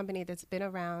is a company that's been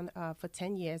around for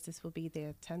 10 years. This will be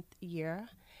their 10th year.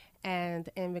 And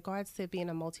in regards to being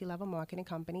a multi-level marketing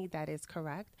company, that is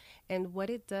correct. And what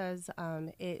it does,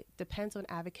 it depends on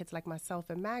advocates like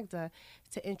myself and Magda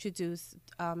to introduce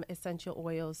essential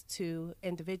oils to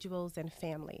individuals and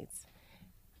families.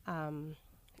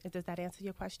 Does that answer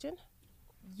your question?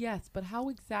 Yes, but how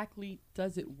exactly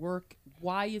does it work?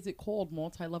 Why is it called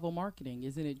multi-level marketing?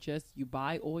 Isn't it just you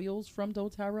buy oils from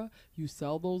doTERRA, you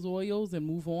sell those oils and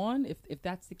move on? If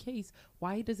that's the case,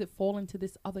 why does it fall into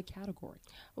this other category?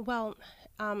 Well,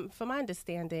 from my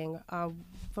understanding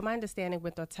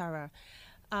with doTERRA,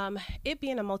 it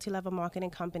being a multi-level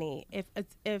marketing company, if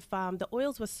the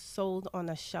oils were sold on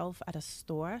a shelf at a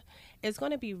store, it's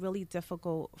going to be really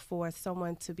difficult for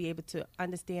someone to be able to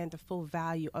understand the full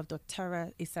value of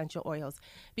doTERRA essential oils,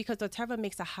 because doTERRA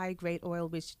makes a high-grade oil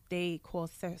which they call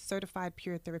certified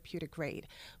pure therapeutic grade,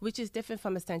 which is different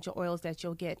from essential oils that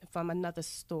you'll get from another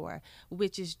store,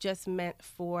 which is just meant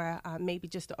for maybe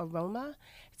just the aroma.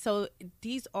 So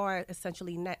these are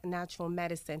essentially natural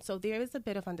medicine. So there is a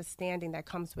bit of understanding that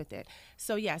comes with it.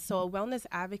 So so a wellness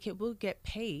advocate will get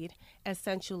paid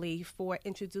essentially for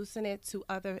introducing it to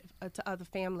other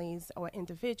families or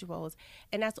individuals,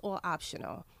 and that's all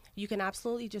optional. You can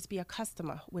absolutely just be a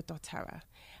customer with doTERRA.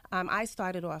 I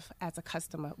started off as a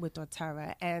customer with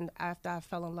doTERRA, and after I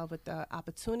fell in love with the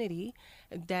opportunity,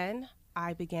 then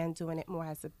I began doing it more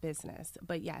as a business.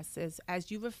 But yes, as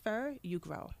you refer, you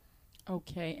grow.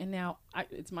 Okay, and now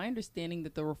it's my understanding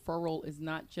that the referral is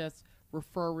not just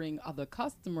referring other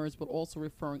customers, but also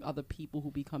referring other people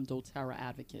who become doTERRA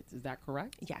advocates. Is that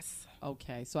correct? Yes.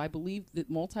 Okay, so I believe that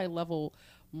multi-level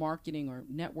marketing or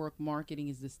network marketing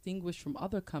is distinguished from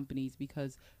other companies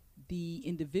because the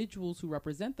individuals who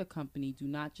represent the company do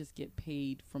not just get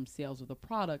paid from sales of the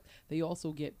product, they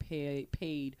also get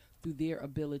paid through their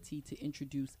ability to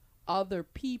introduce other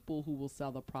people who will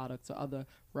sell the products or other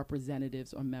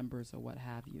representatives or members or what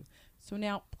have you. So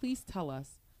now please tell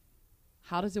us,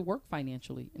 how does it work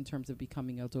financially in terms of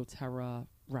becoming a doTERRA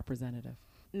representative?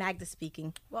 Magda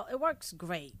speaking. Well, it works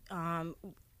great.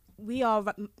 We are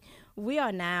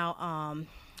now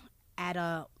at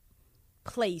a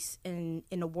place in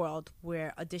the world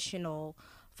where additional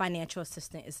financial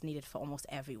assistance is needed for almost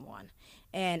everyone.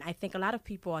 And I think a lot of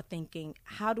people are thinking,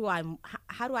 how do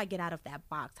I get out of that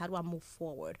box? How do I move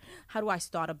forward? How do I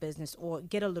start a business or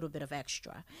get a little bit of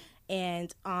extra?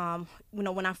 And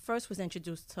when I first was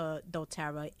introduced to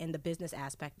doTERRA and the business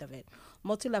aspect of it,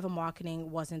 multi-level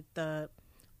marketing wasn't the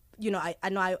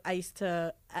I used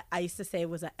to say it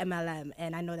was a MLM,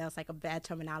 and I know that was like a bad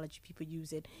terminology. People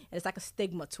use it, and it's like a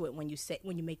stigma to it when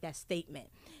you make that statement.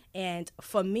 And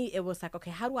for me, it was like, okay,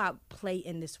 how do I play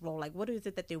in this role? Like, what is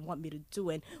it that they want me to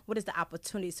do, and what is the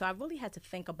opportunity? So I really had to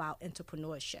think about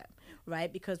entrepreneurship,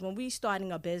 right? Because when we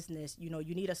starting a business, you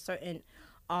need a certain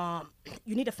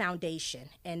you need a foundation,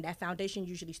 and that foundation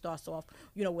usually starts off,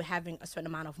 with having a certain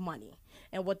amount of money.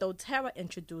 And what doTERRA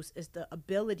introduced is the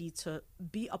ability to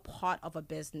be a part of a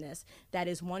business that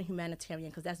is one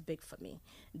humanitarian, because that's big for me.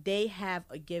 They have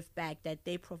a gift bag that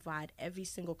they provide every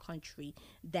single country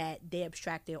that they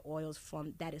extract their oils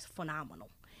from. That is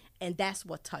phenomenal, and that's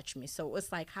what touched me. So it's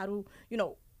like, how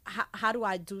do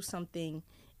I do something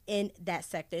in that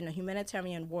sector, in a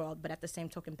humanitarian world, but at the same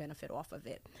token benefit off of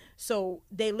it? So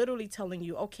they literally telling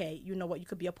you, okay, you know what, you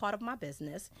could be a part of my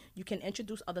business, you can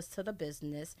introduce others to the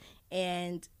business,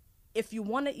 and if you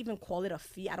want to even call it a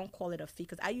fee, I don't call it a fee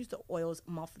because I use the oils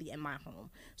monthly in my home.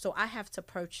 So I have to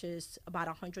purchase about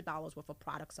 $100 worth of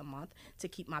products a month to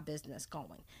keep my business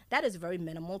going. That is very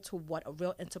minimal to what a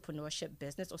real entrepreneurship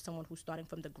business or someone who's starting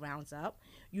from the grounds up,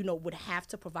 would have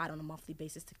to provide on a monthly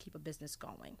basis to keep a business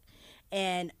going.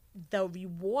 And the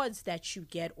rewards that you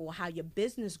get or how your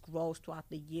business grows throughout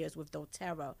the years with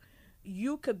doTERRA,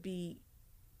 you could be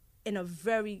in a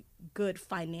very good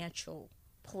financial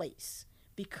place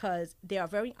because they are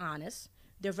very honest.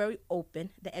 They're very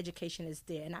open. The education is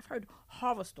there. And I've heard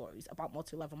horror stories about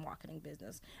multi-level marketing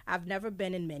business. I've never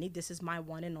been in many. This is my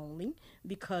one and only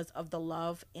because of the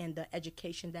love and the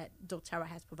education that doTERRA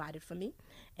has provided for me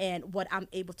and what I'm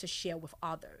able to share with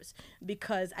others.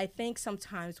 Because I think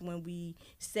sometimes when we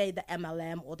say the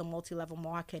MLM or the multi-level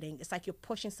marketing, it's like you're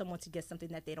pushing someone to get something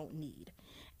that they don't need.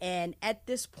 And at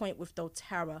this point with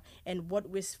doTERRA and what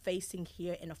we're facing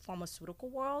here in the pharmaceutical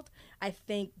world, I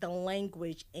think the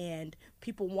language and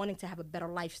people wanting to have a better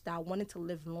lifestyle, wanting to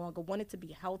live longer, wanting to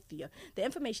be healthier, the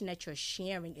information that you're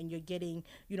sharing and you're getting,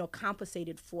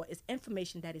 compensated for is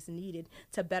information that is needed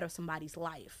to better somebody's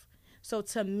life. So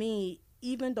to me,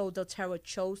 even though doTERRA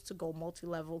chose to go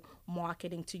multi-level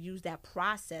marketing to use that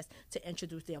process to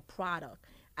introduce their product,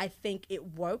 I think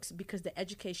it works because the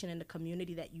education and the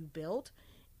community that you build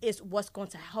is what's going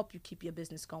to help you keep your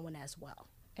business going as well.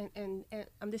 And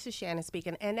this is Shannon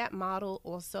speaking. And that model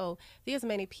also, there's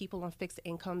many people on fixed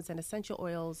incomes and essential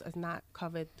oils is not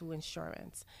covered through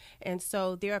insurance. And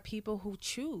so there are people who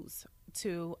choose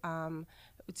to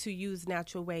use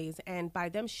natural ways. And by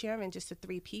them sharing just to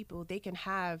 3 people, they can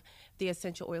have the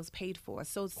essential oils paid for.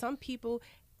 So some people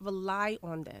rely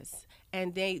on this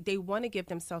and they want to give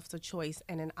themselves a choice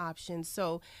and an option.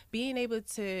 So being able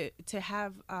to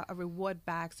have a reward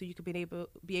back so you could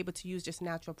be able to use just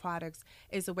natural products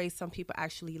is the way some people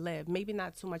actually live. Maybe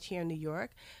not so much here in New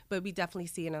York, but we definitely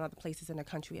see it in other places in the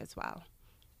country as well.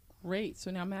 Great. So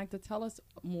now, Magda, tell us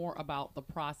more about the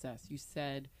process.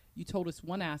 You told us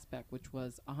one aspect, which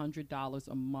was $100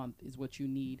 a month is what you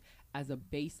need as a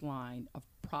baseline of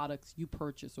products you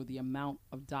purchase or the amount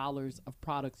of dollars of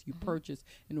products you purchase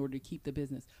in order to keep the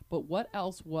business. But what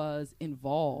else was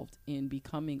involved in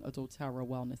becoming a doTERRA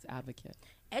wellness advocate?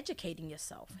 Educating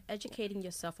yourself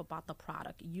about the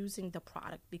product, using the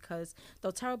product, because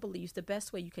doTERRA believes the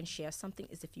best way you can share something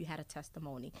is if you had a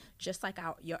testimony. Just like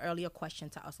your earlier question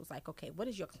to us was like, okay, what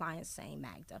is your client saying,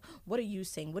 Magda? What are you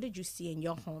saying? What did you see in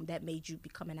your home that made you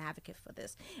become an advocate for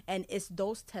this? And it's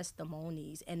those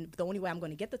testimonies, and the only way I'm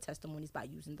going to get the testimonies is by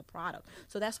using the product.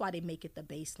 So that's why they make it the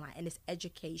baseline, and it's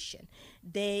education.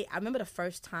 I remember the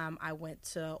first time I went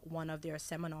to one of their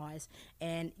seminars,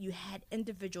 and you had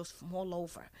individuals from all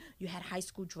over. You had high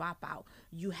school dropout.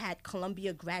 You had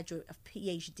Columbia graduate of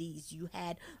PhDs. You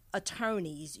had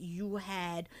attorneys. You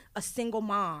had a single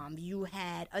mom. You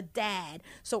had a dad.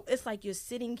 So it's like you're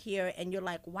sitting here and you're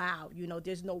like, wow,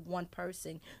 there's no one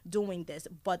person doing this.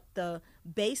 But the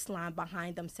baseline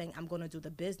behind them saying, I'm going to do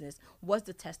the business was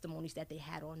the testimonies that they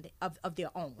had of their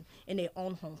own, in their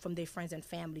own home, from their friends and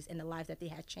families, and the lives that they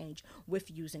had changed with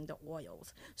using the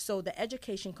oils. So the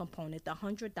education component, the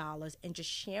 $100 and just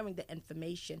sharing the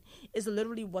information is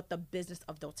literally what the business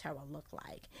of doTERRA looked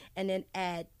like. And then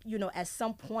at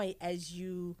some point as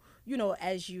you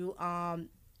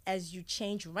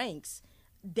change ranks,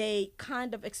 they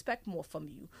kind of expect more from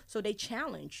you. So they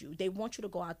challenge you. They want you to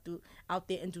go out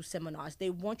there and do seminars.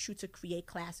 They want you to create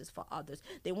classes for others.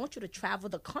 They want you to travel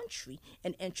the country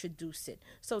and introduce it.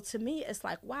 So to me, it's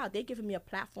like, wow, they're giving me a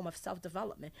platform of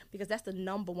self-development, because that's the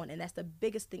number one and that's the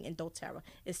biggest thing in doTERRA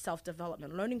is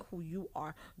self-development, learning who you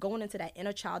are, going into that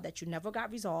inner child that you never got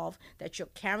resolved, that you're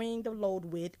carrying the load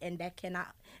with, and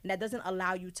that doesn't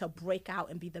allow you to break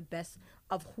out and be the best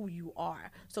of who you are.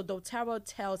 So doTERRA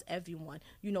tells everyone,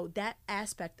 that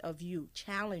aspect of you,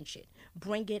 challenge it,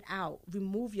 bring it out,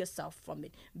 remove yourself from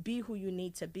it, be who you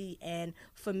need to be. And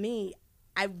for me,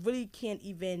 I really can't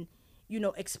even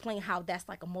explain how that's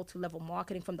like a multi-level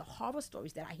marketing from the horror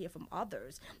stories that I hear from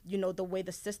others. The way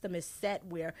the system is set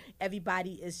where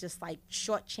everybody is just like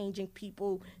shortchanging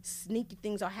people, sneaky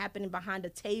things are happening behind the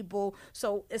table.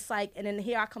 So it's like, and then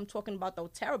here I come talking about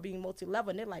doTERRA being multi-level,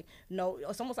 and they're like, no,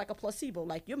 it's almost like a placebo.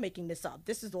 Like, you're making this up.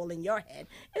 This is all in your head.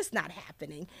 It's not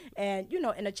happening. And,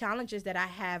 and the challenges that I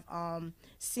have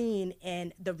seen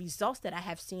and the results that I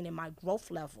have seen in my growth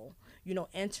level,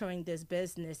 entering this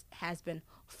business has been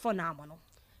phenomenal.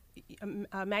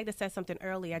 Magda said something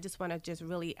earlier. I just want to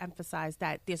really emphasize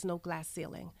that there's no glass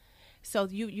ceiling. So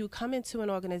you come into an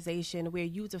organization where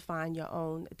you define your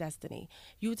own destiny.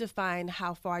 You define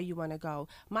how far you want to go.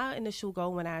 My initial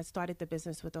goal when I started the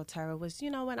business with doTERRA was, you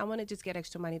know what, I want to just get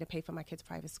extra money to pay for my kids'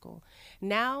 private school.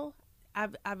 Now I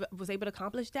was able to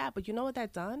accomplish that, but you know what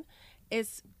that done?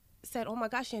 It's said, oh my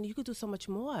gosh, Shannon, you could do so much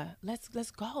more. Let's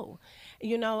go.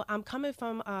 You know, I'm coming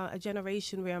from a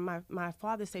generation where my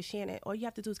father said, Shannon, all you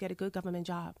have to do is get a good government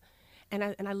job. And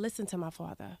I listened to my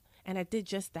father, and I did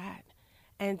just that.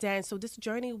 And then, so this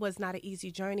journey was not an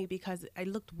easy journey because it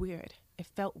looked weird. It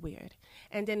felt weird.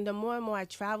 And then the more and more I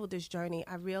traveled this journey,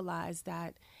 I realized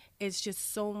that it's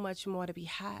just so much more to be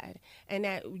had. And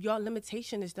that your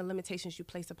limitation is the limitations you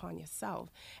place upon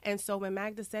yourself. And so when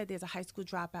Magda said there's a high school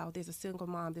dropout, there's a single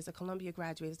mom, there's a Columbia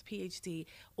graduate, there's a PhD,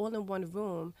 all in one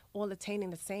room, all attaining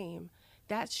the same,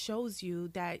 that shows you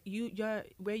that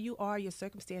where you are, your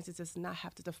circumstances does not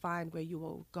have to define where you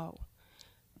will go.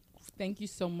 Thank you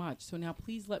so much. So now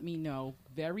please let me know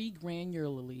very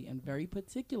granularly and very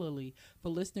particularly for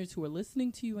listeners who are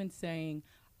listening to you and saying,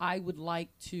 I would like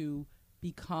to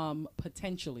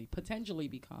potentially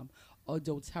become a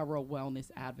doTERRA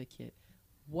wellness advocate.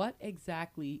 What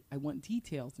exactly, I want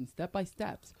details and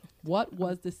step-by-steps. What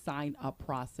was the sign-up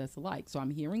process like? So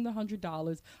I'm hearing the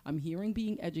 $100, I'm hearing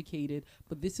being educated,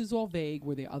 but this is all vague.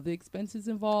 Were there other expenses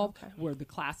involved? Okay. Were the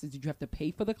classes, did you have to pay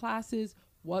for the classes?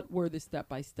 What were the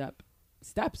step-by-step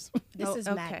steps? This is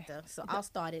okay. Magda, so I'll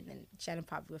start it and Shannon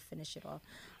probably will finish it off.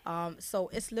 So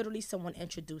it's literally someone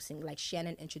introducing, like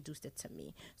Shannon introduced it to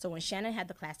me. So when Shannon had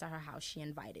the class at her house, she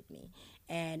invited me.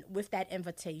 And with that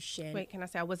invitation... Wait, can I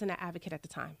say I wasn't an advocate at the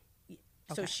time?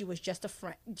 So Okay. she was just a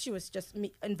friend. She was just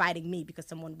inviting me because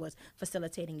someone was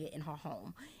facilitating it in her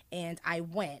home. And I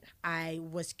went. I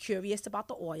was curious about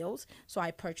the oils, so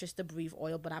I purchased the Breathe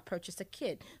oil, but I purchased a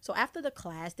kit. So after the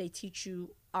class, they teach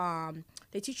you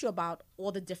about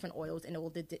all the different oils and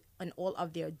all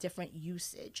of their different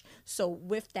usage. So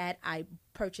with that, I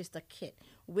purchased a kit.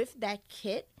 With that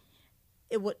kit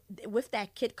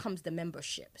comes the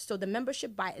membership. So the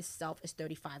membership by itself is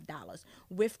 $35.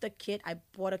 With the kit, I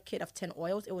bought a kit of 10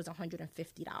 oils. It was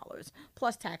 $150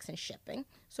 plus tax and shipping.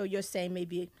 So you're saying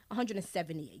maybe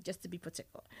 $178, just to be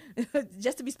particular,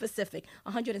 just to be specific,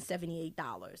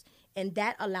 $178. And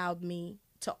that allowed me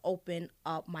to open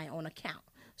up my own account.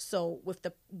 So with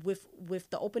the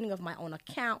opening of my own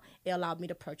account, it allowed me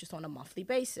to purchase on a monthly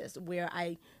basis,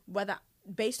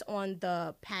 based on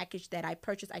the package that I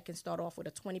purchased, I can start off with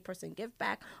a 20% give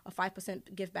back, a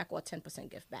 5% give back, or a 10%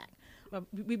 give back. Well,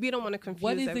 we don't want to confuse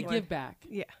What is everyone. the give back?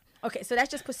 Yeah. Okay, so that's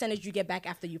just percentage you get back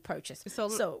after you purchase. So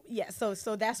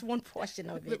that's one portion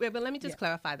of it. But let me just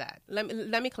clarify that.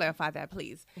 Let me clarify that,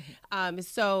 please.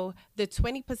 So the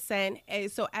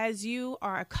 20%. So as you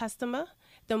are a customer,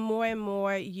 the more and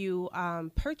more you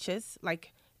purchase,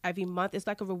 like every month, it's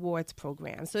like a rewards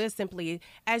program. So it's simply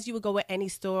as you would go at any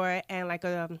store and like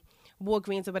a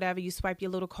Walgreens or whatever, you swipe your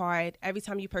little card. Every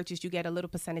time you purchase, you get a little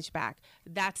percentage back.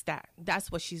 That's that.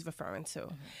 That's what she's referring to.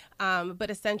 Mm-hmm. But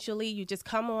essentially, you just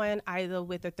come on either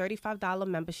with a $35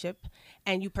 membership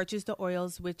and you purchase the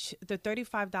oils, which the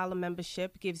 $35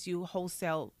 membership gives you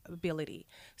wholesale ability.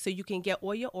 So you can get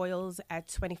all your oils at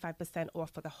 25% off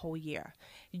for the whole year.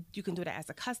 You can do that as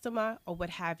a customer or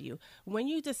what have you. When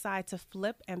you decide to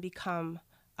flip and become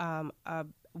a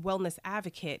wellness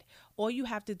advocate, all you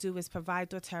have to do is provide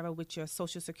doTERRA with your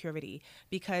Social Security,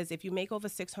 because if you make over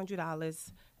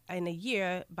 $600 in a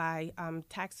year by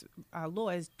tax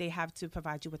laws, they have to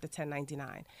provide you with the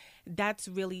 1099. That's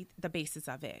really the basis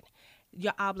of it.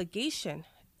 Your obligation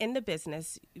in the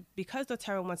business, because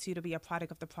doTERRA wants you to be a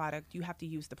product of the product, you have to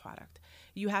use the product.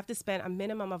 You have to spend a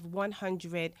minimum of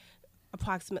 $100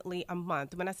 approximately a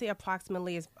month. When I say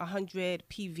approximately, it's 100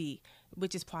 PV,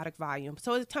 which is product volume.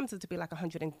 So it comes to be like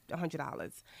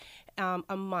 $100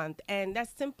 a month. And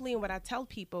that's simply what I tell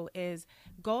people is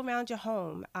go around your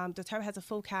home. doTERRA has a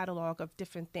full catalog of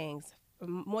different things,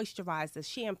 moisturizers,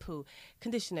 shampoo,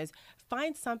 conditioners.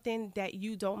 Find something that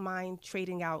you don't mind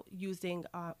trading out using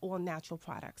all natural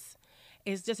products.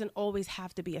 It doesn't always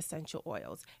have to be essential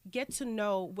oils. Get to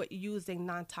know what using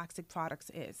non-toxic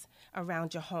products is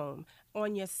around your home,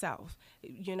 on yourself.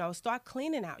 You know, start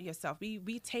cleaning out yourself.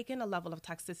 We take in a level of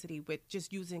toxicity with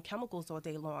just using chemicals all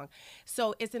day long.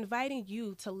 So it's inviting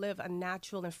you to live a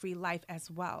natural and free life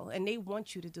as well. And they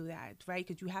want you to do that, right?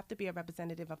 Because you have to be a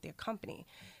representative of their company.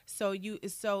 So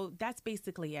that's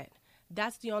basically it.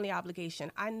 That's the only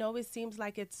obligation. I know it seems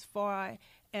like it's far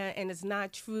and it's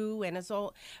not true and it's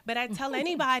all, but I tell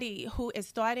anybody who is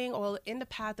starting or in the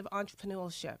path of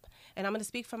entrepreneurship, and I'm going to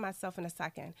speak for myself in a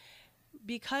second,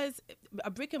 because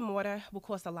a brick and mortar will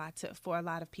cost a lot for a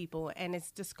lot of people, and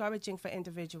it's discouraging for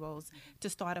individuals to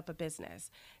start up a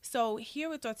business. So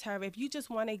here at doTERRA, if you just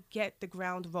want to get the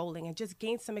ground rolling and just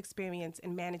gain some experience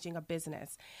in managing a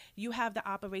business, you have the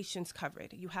operations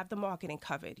covered, you have the marketing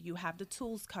covered, you have the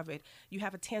tools covered, you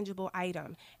have a tangible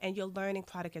item, and you're learning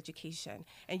product education,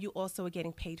 and you also are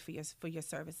getting paid for your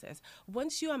services.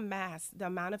 Once you amass the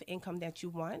amount of income that you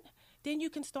want, then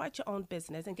you can start your own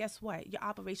business. And guess what? Your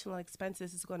operational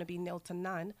expenses is going to be nil to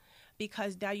none,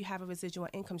 because now you have a residual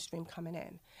income stream coming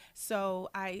in. So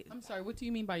I'm sorry, what do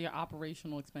you mean by your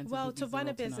operational expenses? well, would be to run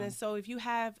 0 a business, so if you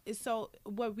have, so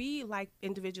what we like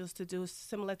individuals to do,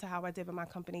 similar to how I did with my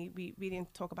company, we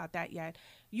didn't talk about that yet.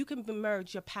 You can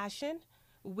merge your passion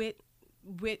with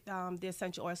the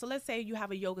essential oil. So let's say you have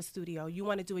a yoga studio, you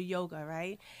want to do a yoga,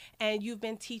 right? And you've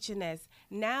been teaching this.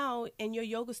 Now in your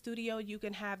yoga studio, you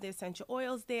can have the essential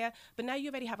oils there, but now you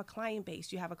already have a client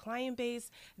base. You have a client base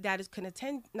that can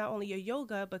attend not only your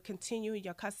yoga, but continue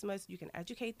your customers. You can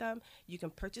educate them. You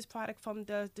can purchase product from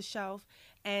the shelf,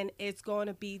 and it's going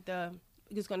to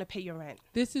pay your rent.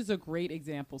 This is a great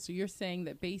example. So you're saying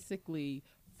that basically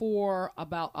for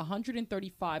about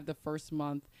 $135 the first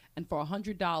month, and for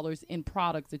 $100 in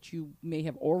products that you may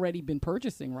have already been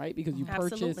purchasing, right? Because you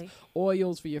purchase Absolutely.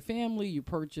 oils for your family, you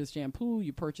purchase shampoo,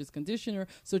 you purchase conditioner.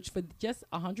 So it's for just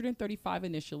 $135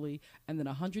 initially, and then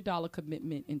 $100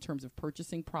 commitment in terms of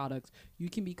purchasing products, you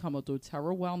can become a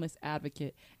doTERRA wellness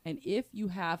advocate. And if you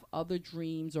have other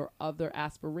dreams or other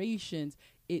aspirations,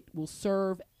 it will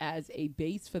serve as a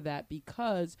base for that,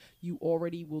 because you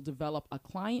already will develop a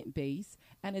client base.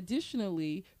 And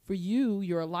additionally, for you,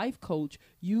 you're a life coach,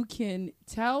 you can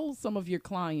tell some of your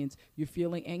clients you're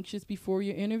feeling anxious before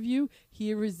your interview.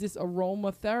 Here is this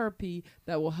aromatherapy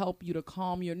that will help you to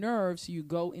calm your nerves, so you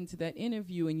go into that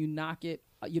interview and you knock it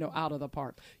out of the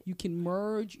park. You can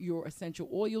merge your essential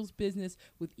oils business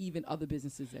with even other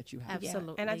businesses that you have.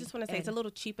 Absolutely. And I just want to say it's a little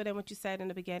cheaper than what you said in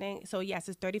the beginning. So yes,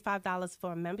 it's $35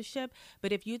 for a membership,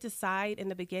 but if you decide in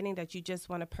the beginning that you just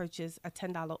want to purchase a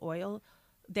 $10 oil,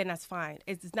 then that's fine.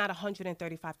 It's not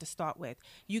 $135 to start with.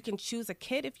 You can choose a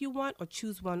kit if you want, or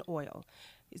choose one oil.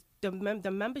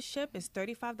 The membership is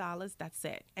 $35. That's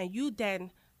it, and you then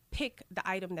pick the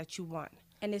item that you want.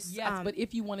 And it's Yes, but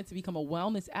if you wanted to become a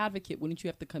wellness advocate, wouldn't you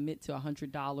have to commit to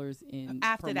 $100 in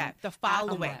After per that, month? the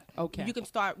following. that. Okay. You can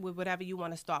start with whatever you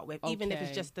want to start with, even if it's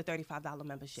Okay. just the $35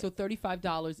 membership. So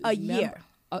 $35 is A year.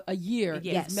 A year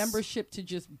Yes. is membership to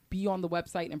just be on the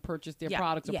website and purchase their Yeah.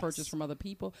 products or Yes. purchase from other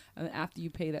people. And then after you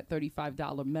pay that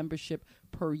 $35 membership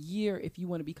per year, if you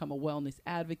want to become a wellness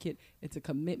advocate, it's a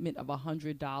commitment of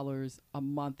 $100 a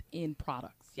month in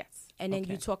products. Yes. And then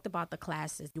you Okay. talked about the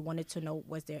classes. You wanted to know,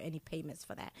 was there any payments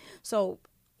for that? So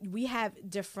we have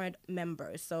different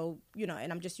members. So, and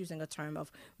I'm just using a term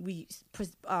of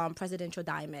Presidential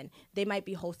Diamond. They might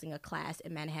be hosting a class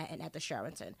in Manhattan at the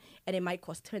Sheraton, and it might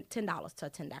cost $10 to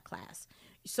attend that class.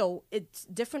 So it's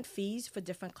different fees for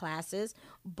different classes,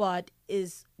 but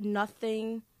is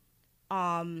nothing,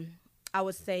 I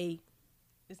would say,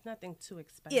 It's nothing too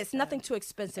expensive. yeah, it's nothing too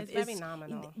expensive. It's very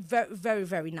nominal. Very, very,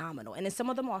 very nominal. And then some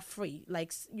of them are free.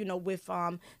 Like, with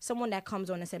someone that comes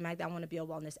on and say, Magda, I want to be a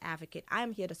wellness advocate. I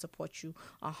am here to support you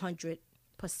 100%.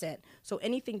 So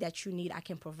anything that you need, I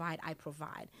can provide, I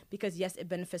provide. Because, yes, it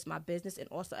benefits my business, and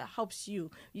also it helps you.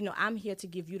 I'm here to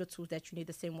give you the tools that you need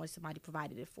the same way somebody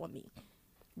provided it for me.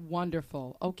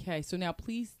 Wonderful. Okay, so now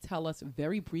please tell us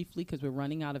very briefly, because we're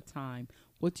running out of time,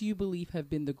 what do you believe have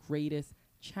been the greatest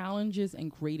challenges and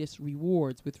greatest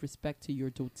rewards with respect to your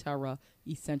doTERRA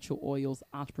essential oils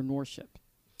entrepreneurship?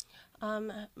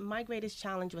 My greatest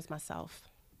challenge was myself.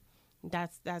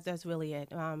 That's really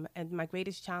it. And my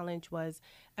greatest challenge was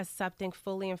accepting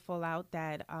fully and full out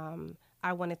that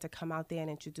I wanted to come out there and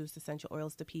introduce essential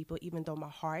oils to people, even though my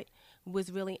heart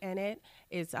was really in it.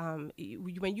 Is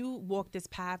when you walk this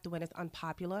path when it's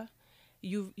unpopular,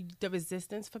 the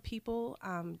resistance for people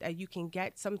that you can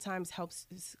get sometimes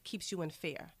keeps you in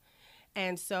fear.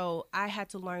 And so I had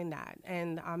to learn that.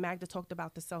 And Magda talked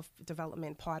about the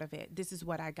self-development part of it. This is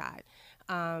what I got.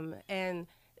 And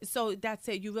so that's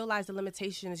it. You realize the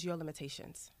limitation is your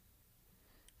limitations.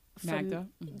 Magda?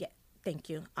 Yeah, thank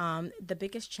you. The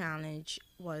biggest challenge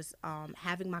was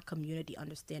having my community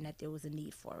understand that there was a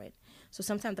need for it. So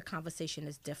sometimes the conversation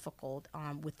is difficult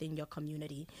within your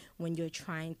community when you're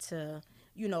trying to,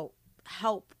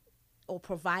 help or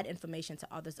provide information to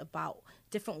others about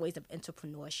different ways of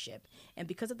entrepreneurship. And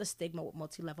because of the stigma with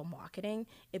multi-level marketing,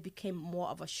 it became more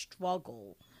of a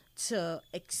struggle to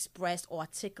express or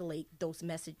articulate those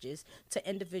messages to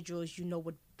individuals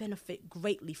would benefit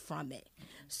greatly from it.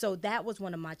 So that was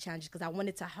one of my challenges, because I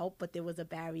wanted to help, but there was a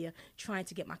barrier trying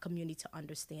to get my community to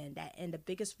understand that. And the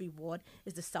biggest reward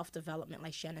is the self-development,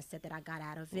 like Shannon said, that I got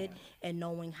out of it, and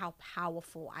knowing how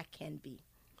powerful I can be.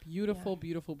 Beautiful,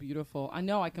 beautiful, beautiful. I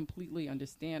know, I completely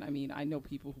understand. I mean, I know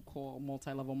people who call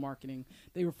multi-level marketing,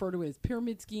 they refer to it as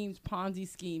pyramid schemes, Ponzi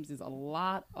schemes. There's a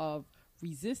lot of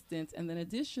resistance. And then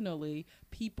additionally,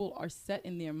 people are set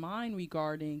in their mind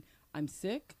regarding, I'm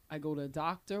sick, I go to a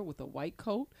doctor with a white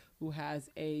coat who has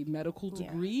a medical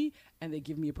degree, and they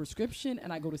give me a prescription,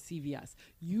 and I go to CVS.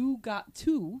 You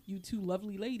two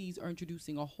lovely ladies are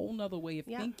introducing a whole nother way of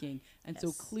thinking. And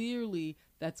so clearly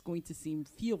that's going to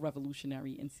feel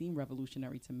revolutionary and seem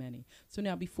revolutionary to many. So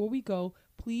now, before we go,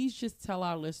 please just tell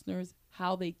our listeners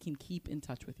how they can keep in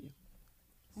touch with you.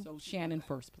 So Shannon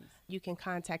first, please. You can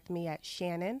contact me at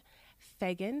Shannon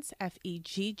Feggins,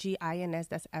 Feggins,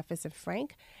 that's F as in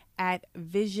Frank, at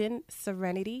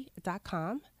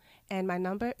visionserenity.com. And my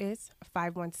number is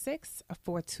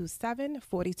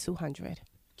 516-427-4200.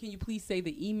 Can you please say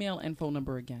the email and phone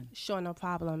number again? Sure, no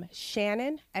problem.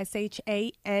 Shannon,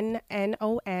 Shannon,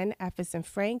 F as in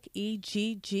Frank,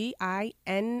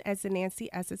 Eggin as in Nancy,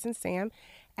 S as in Sam,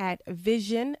 at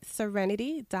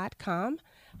visionserenity.com,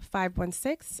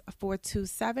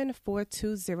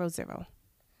 516-427-4200.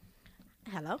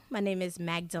 Hello, my name is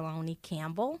Magdalene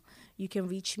Campbell. You can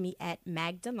reach me at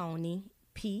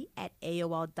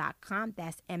magdalene@aol.com.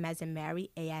 That's M as in Mary,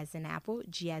 A as in Apple,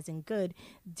 G as in good,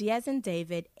 D as in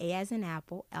David, A as in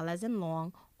Apple, L as in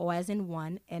long, O as in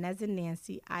one, N as in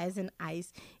Nancy, I as in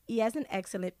ice, E as in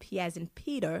excellent, P as in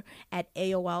Peter at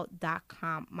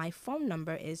AOL.com. My phone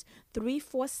number is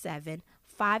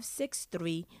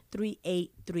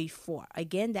 347-563-3834.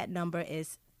 Again, that number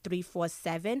is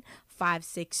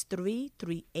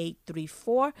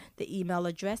 347-563-3834. The email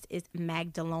address is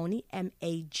Magdalone,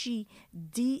 MAGDALONIEP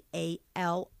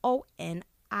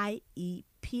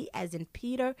as in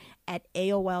Peter at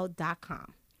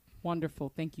AOL.com.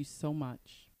 Wonderful. Thank you so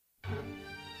much.